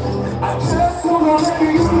thing. I just wanna let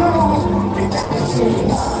you know that this is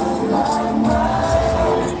my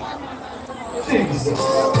Jesus.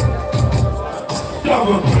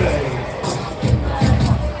 Double play.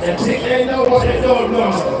 And think they know what they don't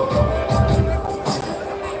know.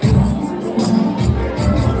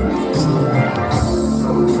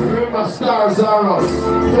 My stars are up.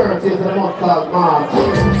 30th of the month called March.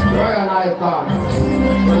 Ryan Icon.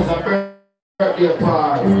 There's a birthday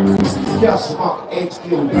party. Cashmark HQ.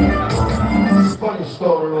 Spanish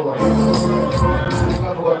Town Road.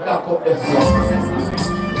 I'm going to knock up this one.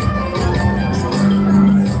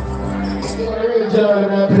 The real general in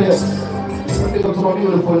that place. Pick up to my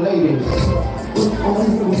beautiful ladies.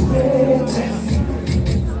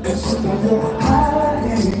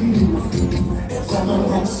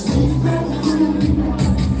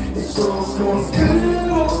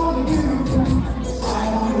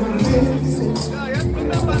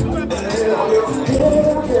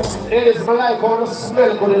 Ladies, my life wanna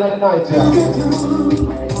smell good in the night, yeah.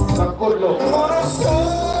 It's a good look.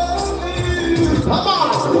 Come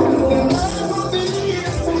on!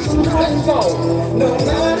 Let's go! No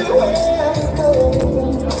matter where I go,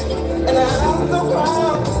 and I'm the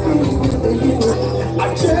wild.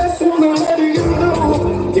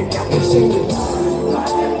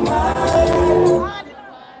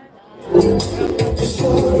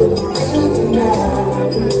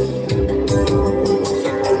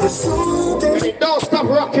 Don't stop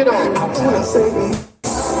rocking on.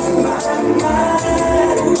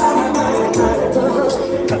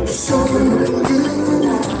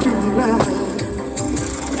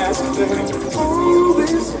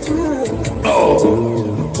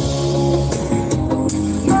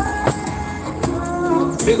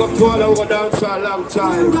 Big up to all over down for a long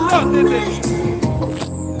time.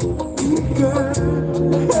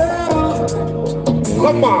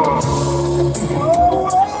 Come on.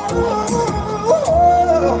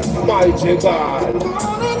 Mighty God.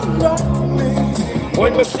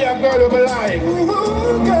 When we see a girl with a life,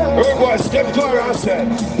 we go step to her and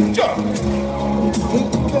say, jump.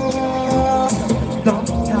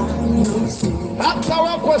 That's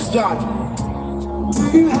our question.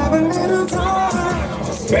 Do you have a little time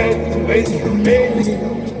to spend with me?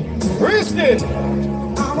 Listen.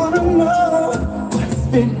 I want to know what's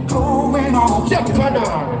been going on. Check on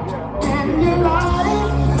her. In your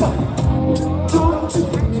life. Talk to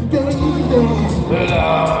me, baby. Lord.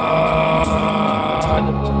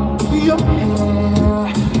 Your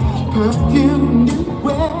hair, perfume you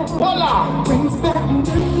wear. Voila. Brings back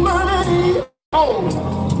the money. Oh,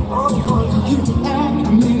 you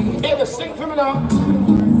and me. Ever sing for me now?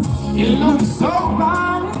 You look so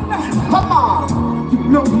fine. Come on. You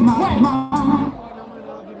know my mind.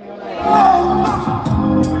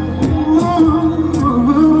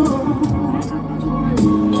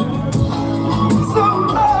 So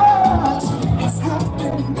much has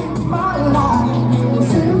happened in my life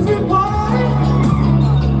since we parted.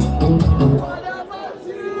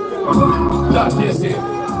 That is it.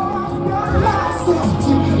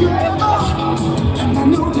 And I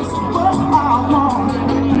know just what I want.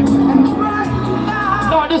 And right now,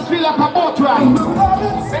 no, this feel like a boat ride.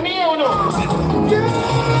 Send me here, no.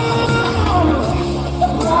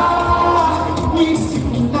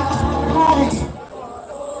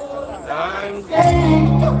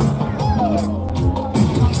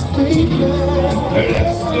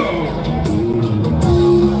 Let's go.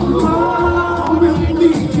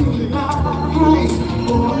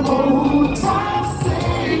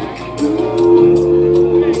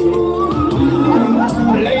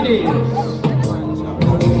 Ladies.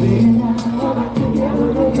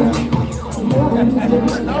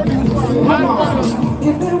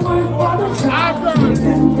 If it weren't for the time,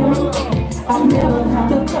 I never had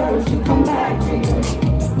the courage to come back to you.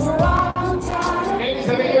 Ladies,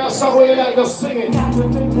 let me hear a song where you like to sing it. I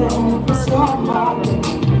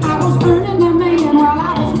was burning my man while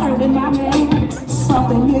I was hurting my man.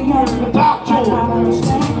 Something you yearn. I don't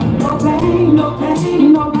understand. No pain, no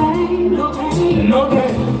pain, no pain, no pain, no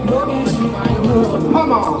pain, no pain.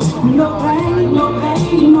 Come on. No pain, no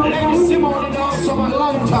pain, no pain. Let's see more than that for a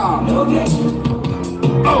long time. No pain.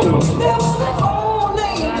 Oh. There was an old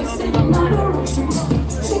lady sitting in my direction.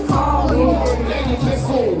 She called me. Ladies, let's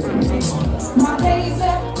go. My days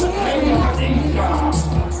left clear.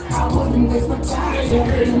 I wouldn't waste my time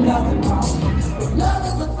doing nothing wrong. Love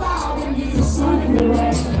is a flower when you're the sun in the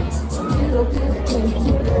rain. A little bit of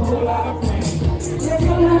pain, a whole lot of pain. If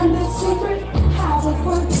you learn the secret, how to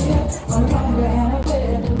forgive, a longer and a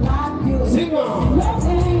better life you'll live. No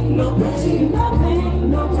pain, no pain, no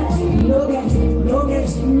pain, no pain, no gain, no gain.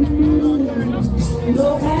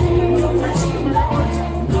 No pain, no pain, no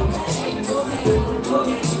pain, no pain, no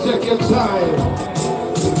pain. Take your time.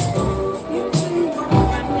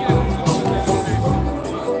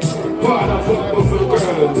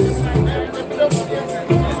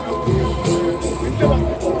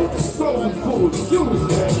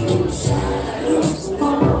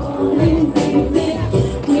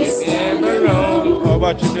 How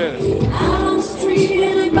about you then? On the street,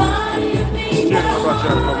 anybody you meet, Check how about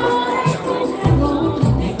you.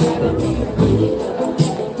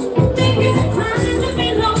 think it's a crime to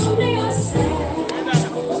be lonely or sad.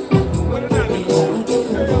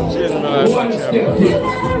 Cheers, man. You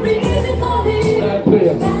got a reason for it.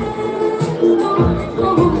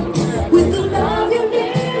 With the love you're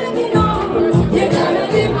living on, you're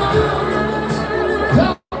gonna be mine.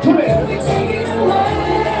 Talk to me. We take it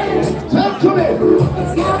away. Talk to me.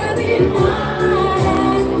 It's gotta be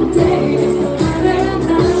mine. Day is the kind of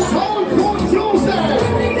time. Soul Food Tuesday.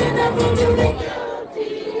 Ain't got nothing to be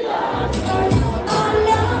guilty of. Oh,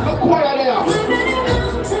 love. Look quiet there. Climbing a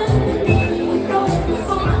mountain, we go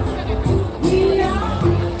before we are,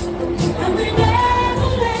 and we never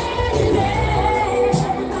let it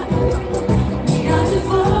end. We are too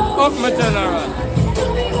far. Up my general.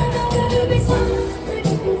 Don't even know where to be something.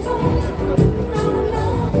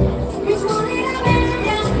 We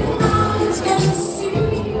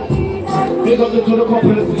up to the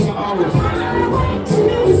couple of things hours.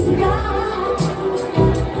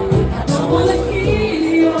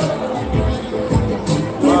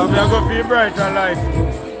 We are going to feel bright and light.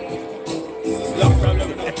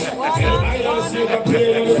 I don't see the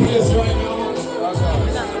play in the place right now.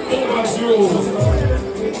 As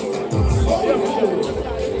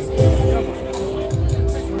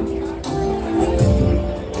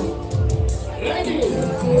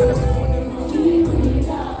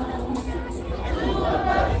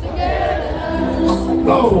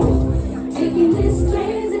go. Taking this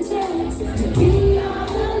crazy chance to be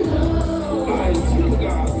all alone.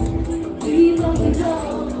 We both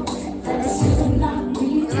know that I should not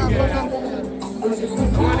be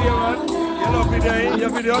Your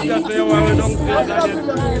video just say why we don't say that.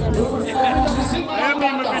 I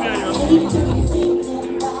mean my video.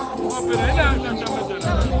 Open it up.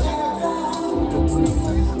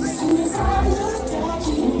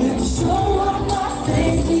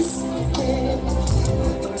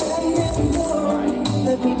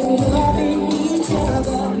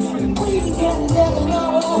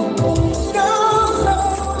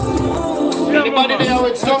 Anybody there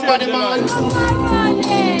with somebody, man?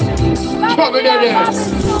 Trouble there.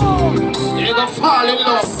 You're gonna fall in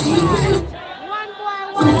love.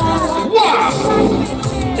 Wow!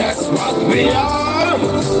 That's what we are.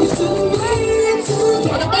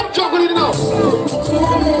 What about juggling now?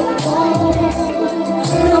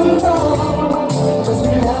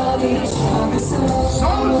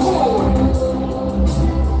 Soulful.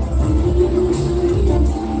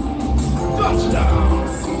 Touchdown.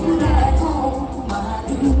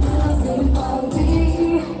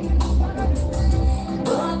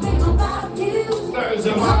 There's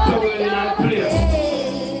a mountain in that place.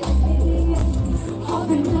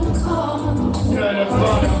 You're the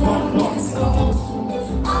bottom of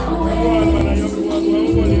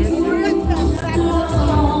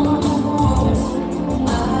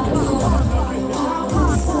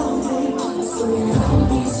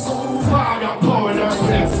Father, power, that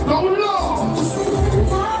place. Go low.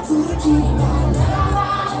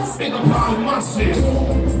 Big up all massive.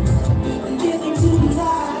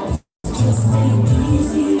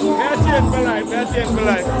 That's it for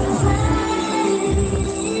life.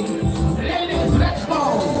 Ladies, let's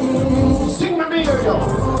go. Sing my video.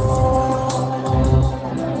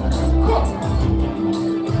 Come.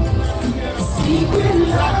 Secret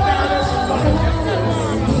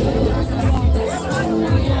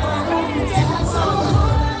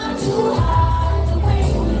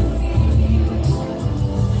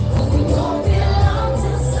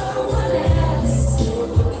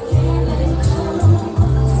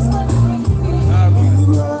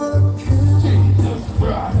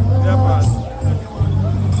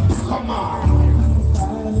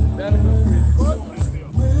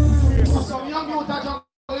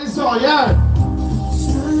yeah.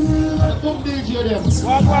 Don't DJ them.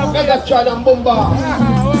 Let us try them bomba.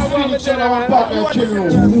 Finish on our partner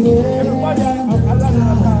children.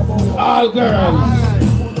 All girls.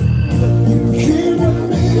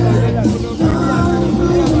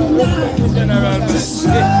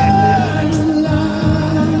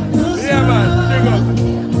 Yeah, man. Take us.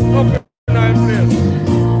 Open 9 players.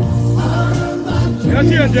 You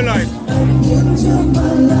change your life.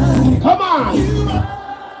 Come on.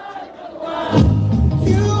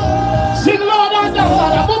 Sing Lord and the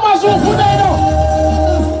Father. Mama so for them.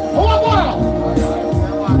 Come on.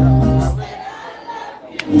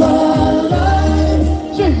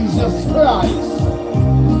 Jesus Christ.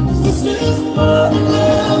 This is more than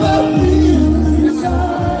ever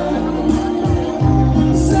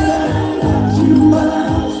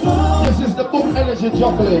This is the book energy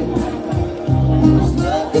chocolate.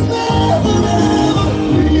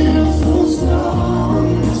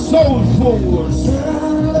 Soul forward.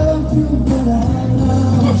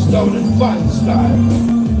 Touchdown in fine style.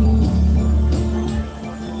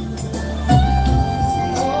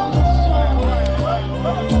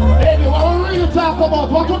 Baby, what we really talk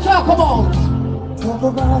about? What to talk about? Talk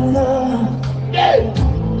about love.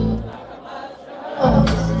 Yeah.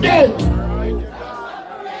 Yeah.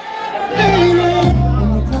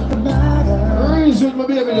 Reason my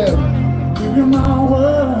baby there. Give you my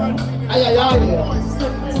word. Ay, ay, ay.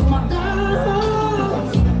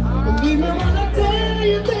 Believe me when I tell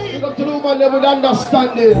you things. You got to know my level of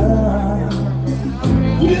understanding.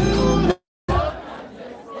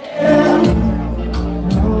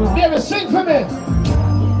 Baby, sing for me.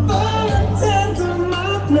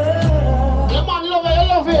 Your man love her, you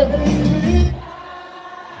love him.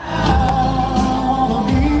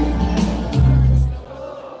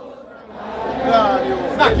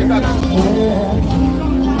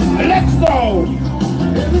 Let's go.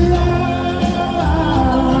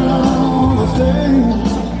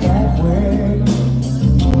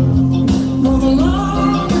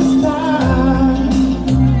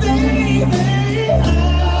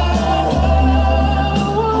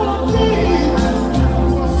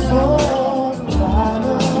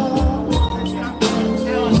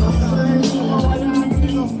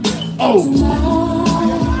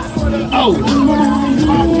 Oh,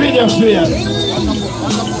 video sphere.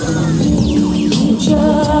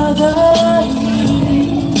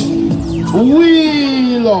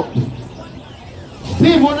 Wheel up.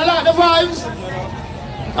 People, wanna like the vibes?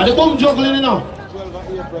 Are the boom juggling, you know?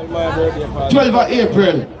 12th of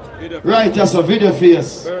April. Right, that's a video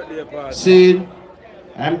face. Scene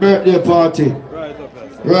and birthday party.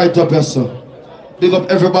 Right up here, sir. Big up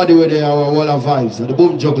everybody with their wall of vibes. The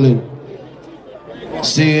boom juggling.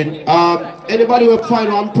 Scene. Anybody will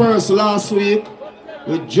find one purse last week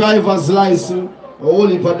with driver's license, a whole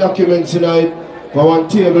heap of documents tonight for one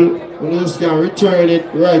table. When you just can return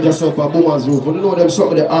it right just up a boomer's roof. You know them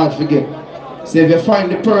something they hard forget. So if you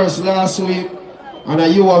find the purse last week and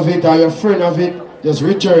you have it or your friend have it, just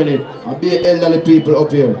return it and be elderly people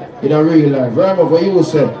up here in a real life. Remember what you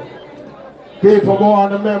say. People go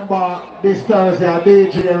on remember this Thursday a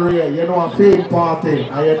DJ Ray, you know, a field party,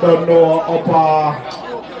 and you don't know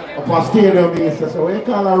up a stadium is, so we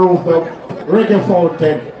call a roof up, reggae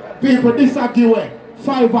fountain. People, this a giveaway,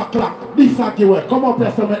 5 o'clock, this a giveaway, come up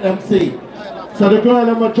here to make them see. So the girl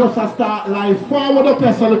them just a start live, forward up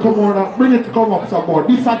here so they come on, bring it to come up some more,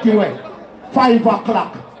 this a giveaway, 5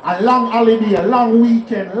 o'clock, a long holiday, a long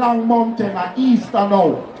weekend, long mountain, and Easter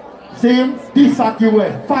now. See, this a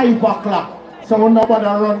giveaway, 5 o'clock. So nobody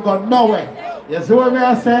run gun nowhere. You see what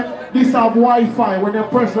I say? This have Wi-Fi. When you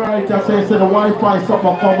press right, you say the Wi-Fi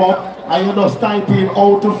something come up and you just type in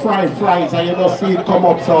how to fry fries and you just see it come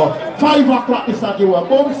up. So 5 o'clock is a giveaway.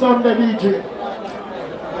 Boom Sunday DJ.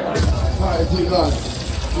 Alright, we got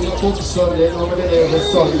boom Sunday, over there every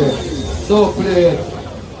Sunday. Don't play it.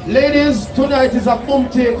 Ladies, tonight is a boom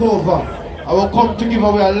takeover. I will come to give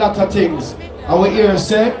away a lot of things. I will hear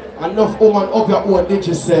say enough woman up your own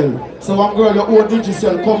digital. So one girl your own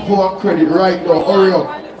digital come for one credit right now. Hurry up.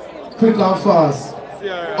 Quick and fast.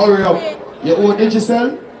 Hurry up. Your own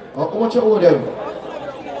digital? How much you owe them?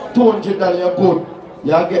 $200 you're good.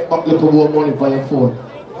 You'll get back little more money for your phone.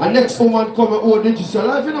 And next woman come your own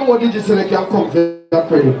digital. If you know what digital you can come for your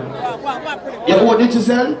credit. Your own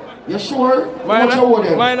digital? You sure? How much you owe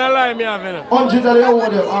them? Mine a lie me having $100 you owe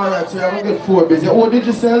them. Alright, so you're going to get 4 bills. Your own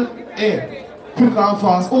digital? Eh. Quick and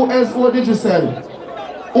fast. Who else what did you sell?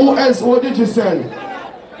 Who else what did you sell?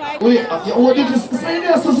 Wait, what did you say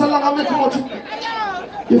there so long I make out?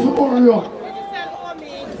 You have to hurry up.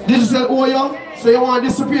 Did you sell all young? So you want to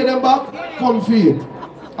disappear them back? Come feed.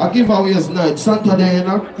 I give away his night. Saturday in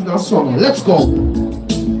a summer. Let's go.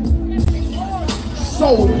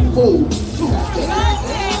 Soul food.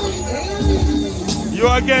 You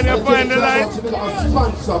again, you find the line?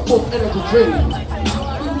 Sponsor, book energy drink.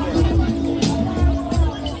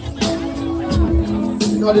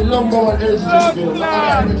 You know the number one energy drink, the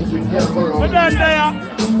energy drink, yes, We're done there.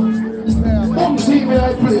 Boom team I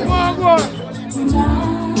play. Come on, go on.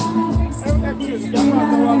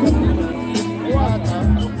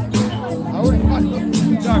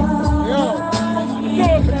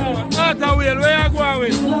 Arthur Wheel, where you going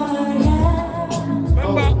with?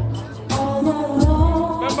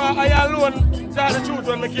 Remember, I alone tell the truth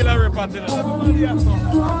when I kill a report.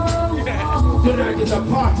 Tonight is a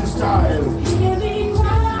party style.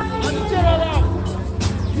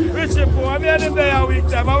 Richie, I'm here in there a week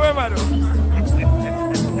time, but where am I doing?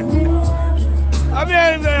 I'm here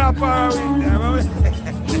in there for a week time.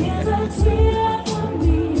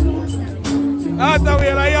 Arthur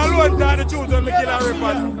Wheel, I alone tell the truth when I kill a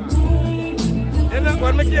report.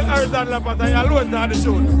 When I kill Harrison Lapat, I alone tell the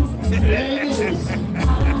truth.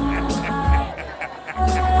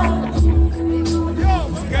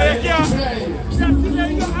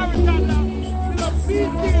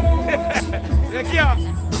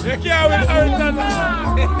 You can't win Harrison.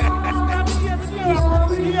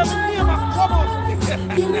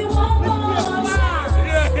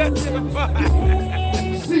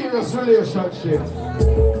 Serious relationship.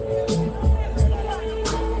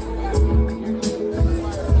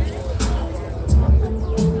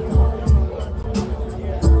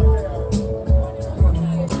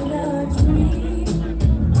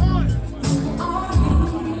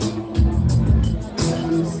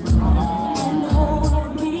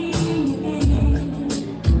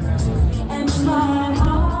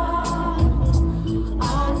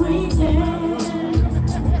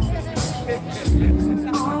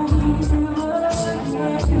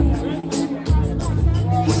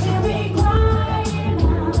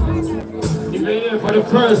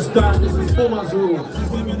 First time, this is Boomer's Room.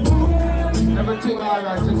 Everything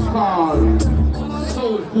alright, it's called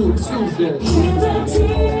Soul Food Tuesday.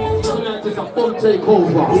 Tonight is a full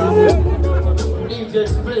takeover.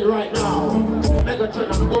 DJs play right now.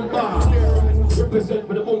 Megatron and Boom Bar. Represent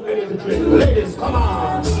for the Boom Energy Drink. Ladies, come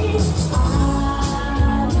on.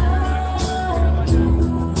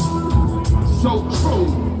 So true.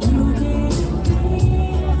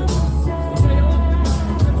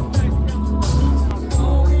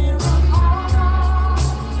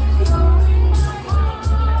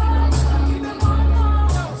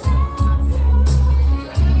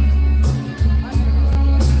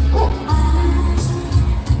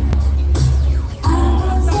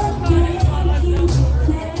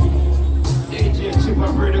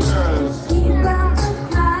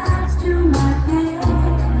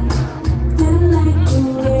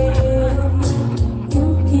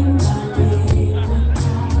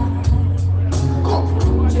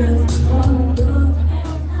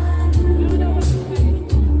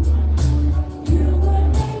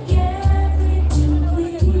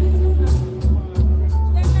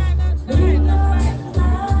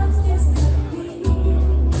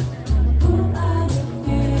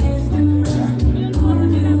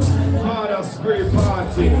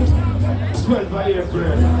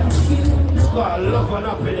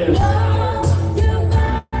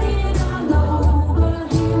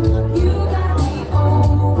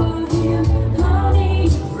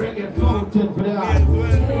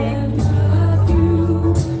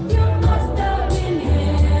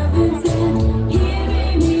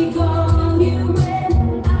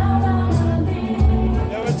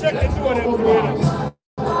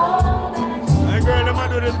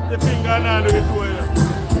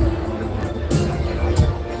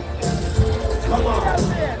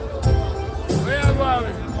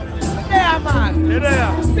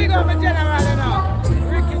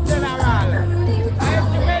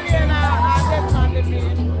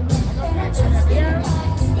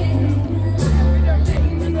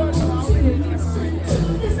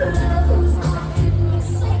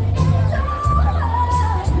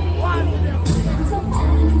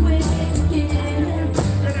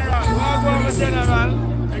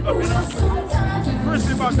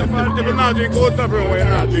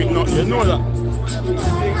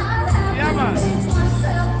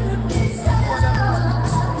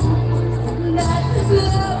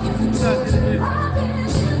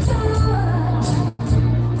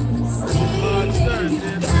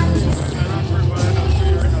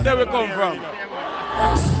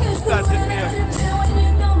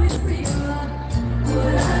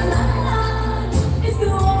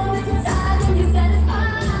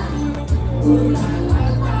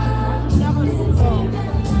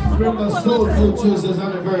 Remember Soul Food Tuesday's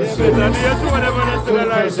anniversary. When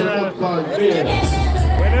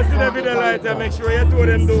you see the video lighter, make sure you told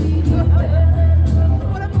them do.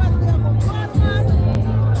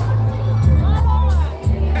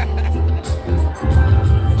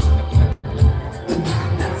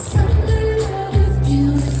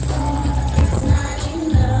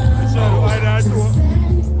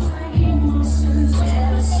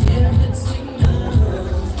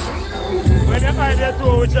 When you find that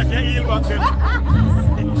tour, we check your heel back then.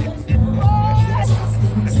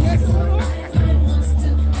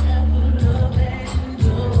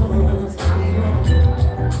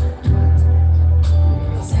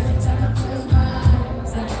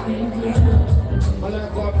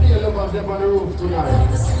 On the roof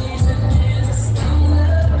tonight.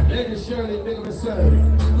 Lady Shirley, big of a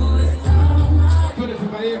son. Put it for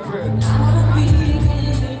my apron.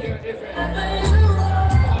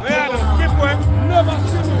 Well, keep going. Never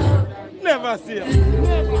see me. Never see you.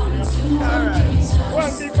 Alright.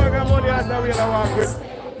 One big bag of money out the way to walk with.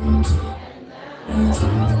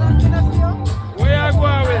 Where you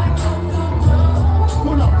going with?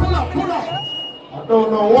 Pull up, pull up, pull up. I don't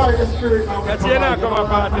know why the spirit now That's you not come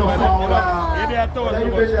apart now. You need a toast.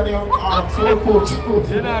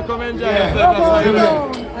 You not come enjoy yourself. You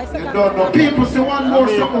don't know. People say one more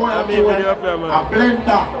somewhere. A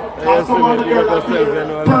blender. And some of the girls that feel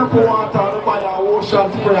purple water, the fire,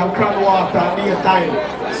 ocean spray and cran water at daytime.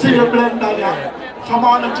 See the blender there. Come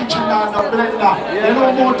on the kitchen and the blender. You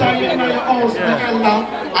know more time in your house, the elder,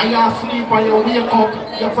 and you sleep and you wake up,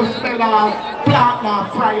 you have to smell and plant and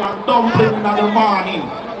fry and dumpling in the morning.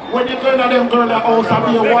 When you go to them girl the house,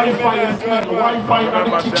 I be a Wi-Fi and smell, Wi-Fi in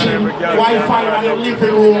the kitchen, Wi-Fi in the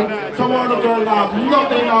living room. Some of the girls have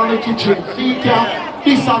nothing on the kitchen. See here,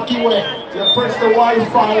 this is the way. You press the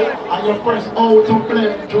Wi-Fi and you press how to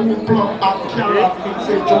blend, to plug and carrot mix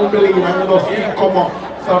it, to believe and you just come up.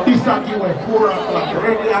 So this time you went 4 o'clock,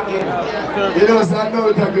 ready again. You know, so I know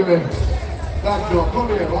what I'm doing. That door, come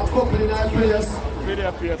here, one company in that place. And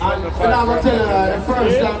I'm going to tell you, the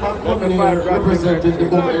first time I'm coming here representing the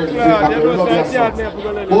Boom Energy Drink, I'm going to love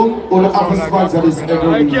yourself. Boom, will have a sponsor this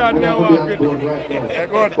every week. We're going to be on board right now.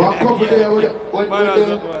 One company there with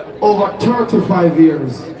over 35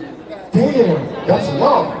 years. Damn, that's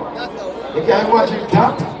long. You can imagine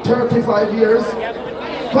that, 35 years.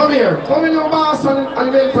 Come here, come in your boss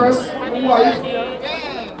and the empress, wife.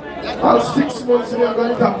 All 6 months we are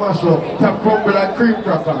going to tap mash up, tap crumble like cream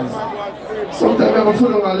crackers. Sometimes I'm going to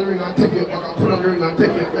put on the ring and take it, I can put on the ring and take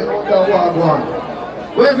it. I don't know what I want.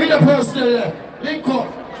 Where is the person there? Link up.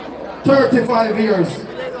 35 years.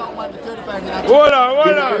 Hold on.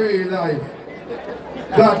 In real life.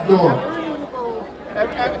 God knows.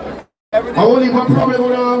 I only have a problem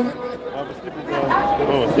with them.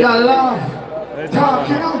 Yeah, laugh. Talk,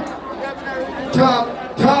 you know?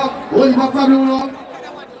 Talk. Only have a problem with them.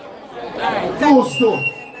 Close to.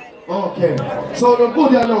 Okay. So the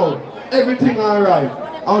good you know, everything alright.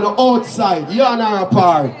 On the outside, you and her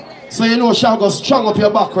apart. So you know she'll go strong up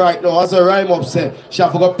your back right now, as a rhyme up say.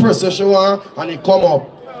 She'll go press your shoe and it come up.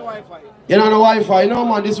 You know the Wi-Fi, no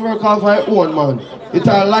man, this work off her own man.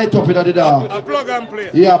 It'll light up in the dark. A plug and play.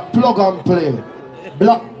 Yeah, plug and play.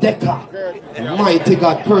 Black Decker. Mighty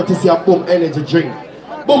God, courtesy of Boom Energy Drink.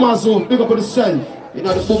 Boom and Zoom, big up on yourself. You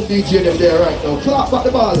know the Boom DJ them there right now. Clap back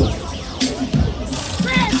the ball.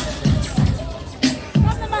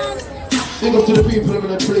 Big up to the people in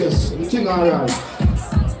the place. The thing alright.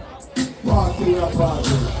 Party.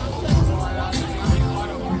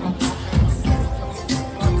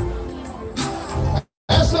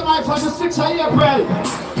 SMI for the 6th of April.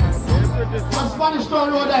 On Spanish Town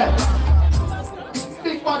Road there.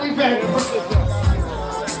 Big body event.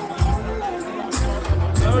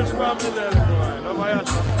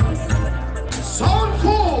 Sound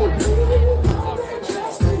food.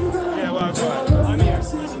 Yeah, well,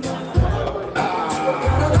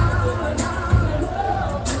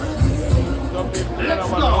 Let's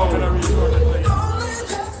go.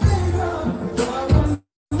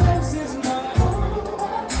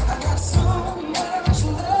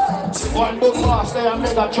 One book boss there and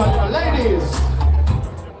mega try ladies.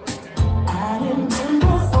 I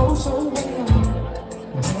remember oh so well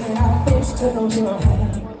when I first held your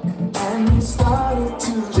hand and you started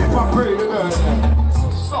to Keep on pretty girl.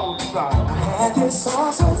 Soul style. I had this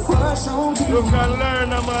awesome crush on you. You can learn,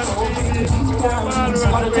 man. I'm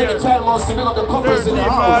gonna take the time most to pick up the covers in the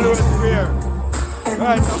house.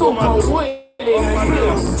 Right, So much way.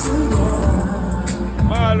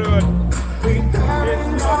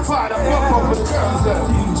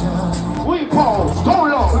 We pause, go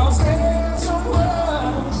long.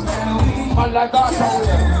 Man like that,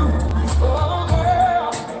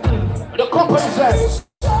 the company says.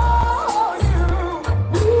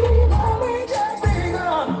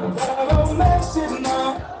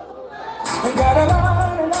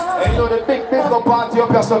 Hey, you know the big bingo party up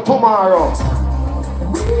here so tomorrow.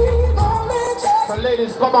 So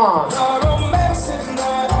ladies, come on.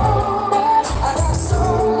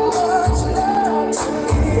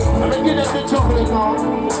 Let me get that chocolate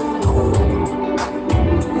now.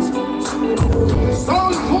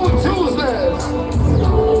 Soul Food Tuesdays.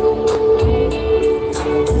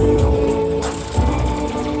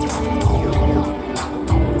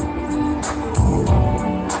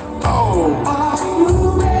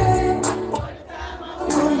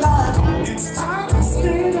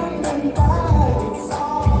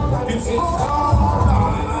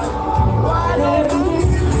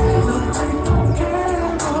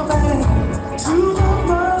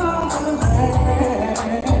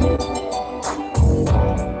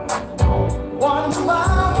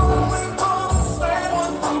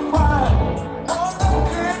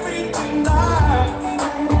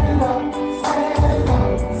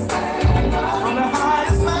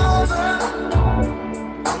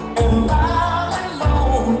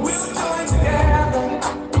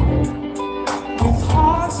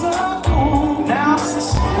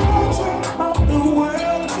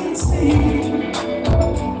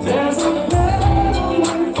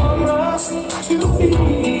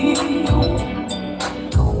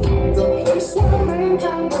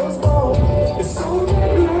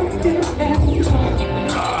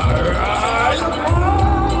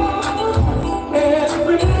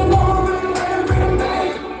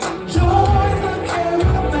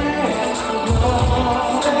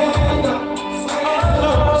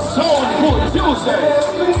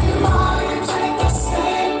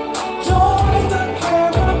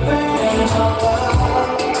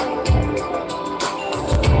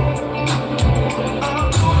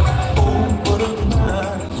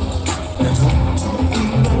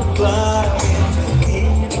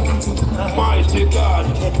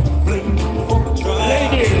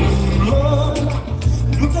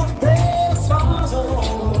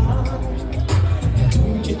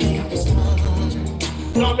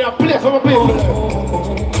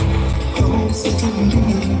 Baby,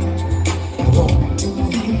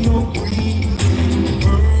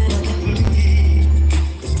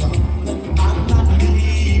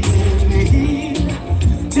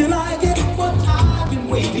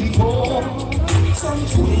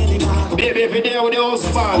 every day with the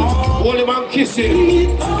husband, holy man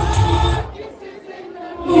kissing.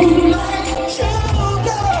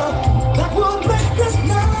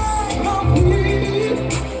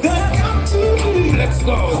 Let's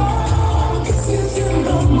go.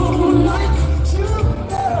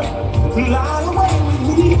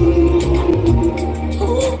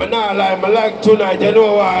 But now I like tonight, you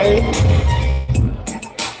know why?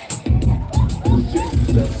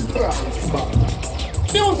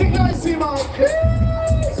 Music nice, man.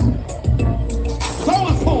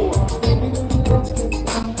 Soulful.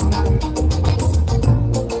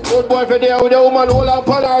 Good boy for there with the woman hold up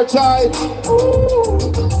on her child.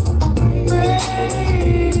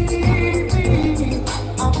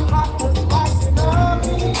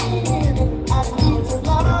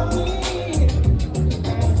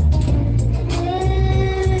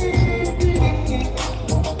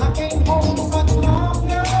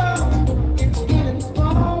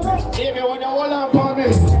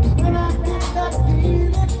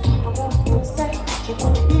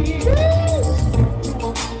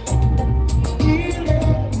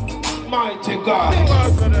 Mighty God.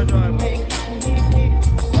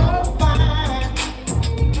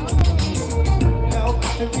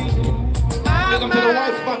 Look up to the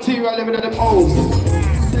wife material living in the house.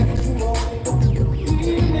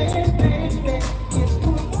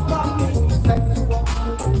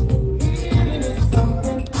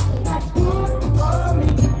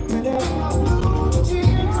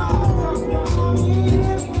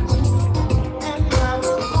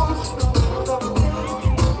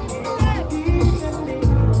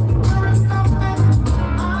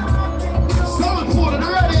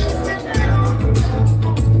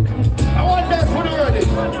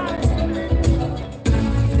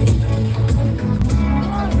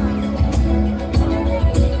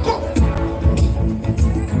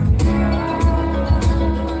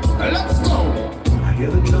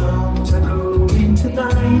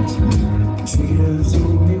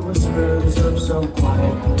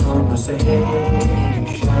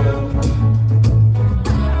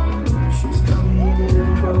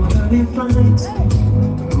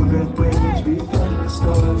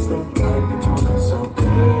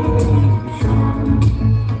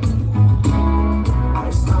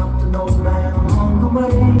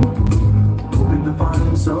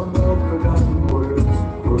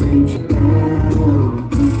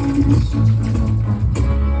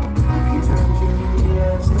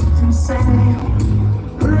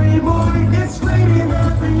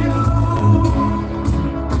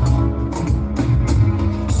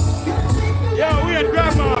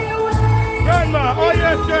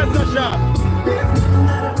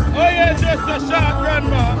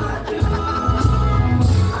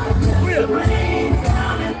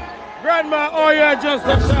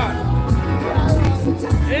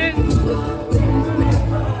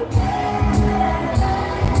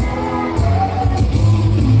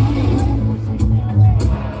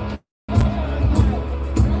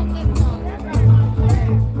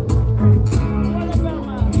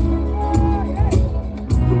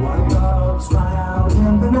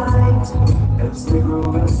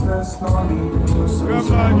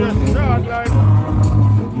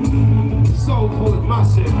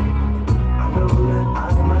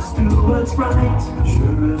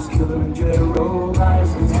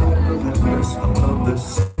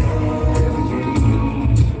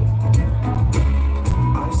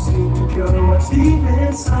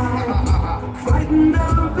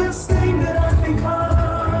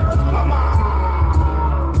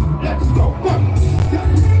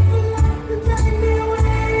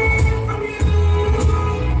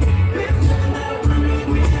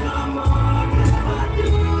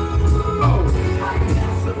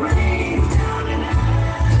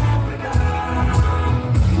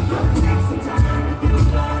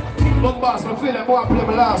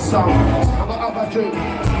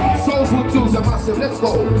 Let's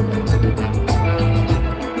go.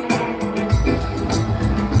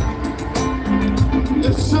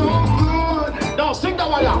 It's so good. No, sing that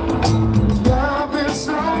one out. Love is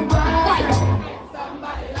somebody.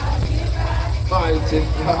 Mighty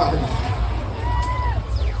God.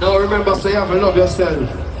 Now remember, so you have to love yourself.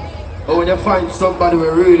 But when you find somebody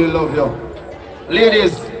who really love you.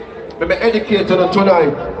 Ladies, let me educate you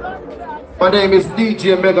tonight. My name is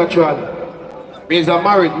DJ Megatron. Means a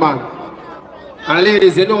married man. And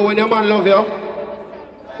ladies, you know when your man love you,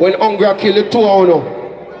 when hunger kill the two of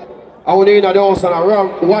you, I went in the house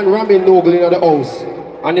and one ramen noodle in the house.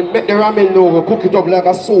 And he make the ramen noodle, cook it up like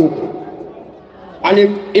a soup. And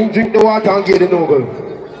him drink the water and get the noodle.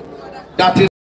 That is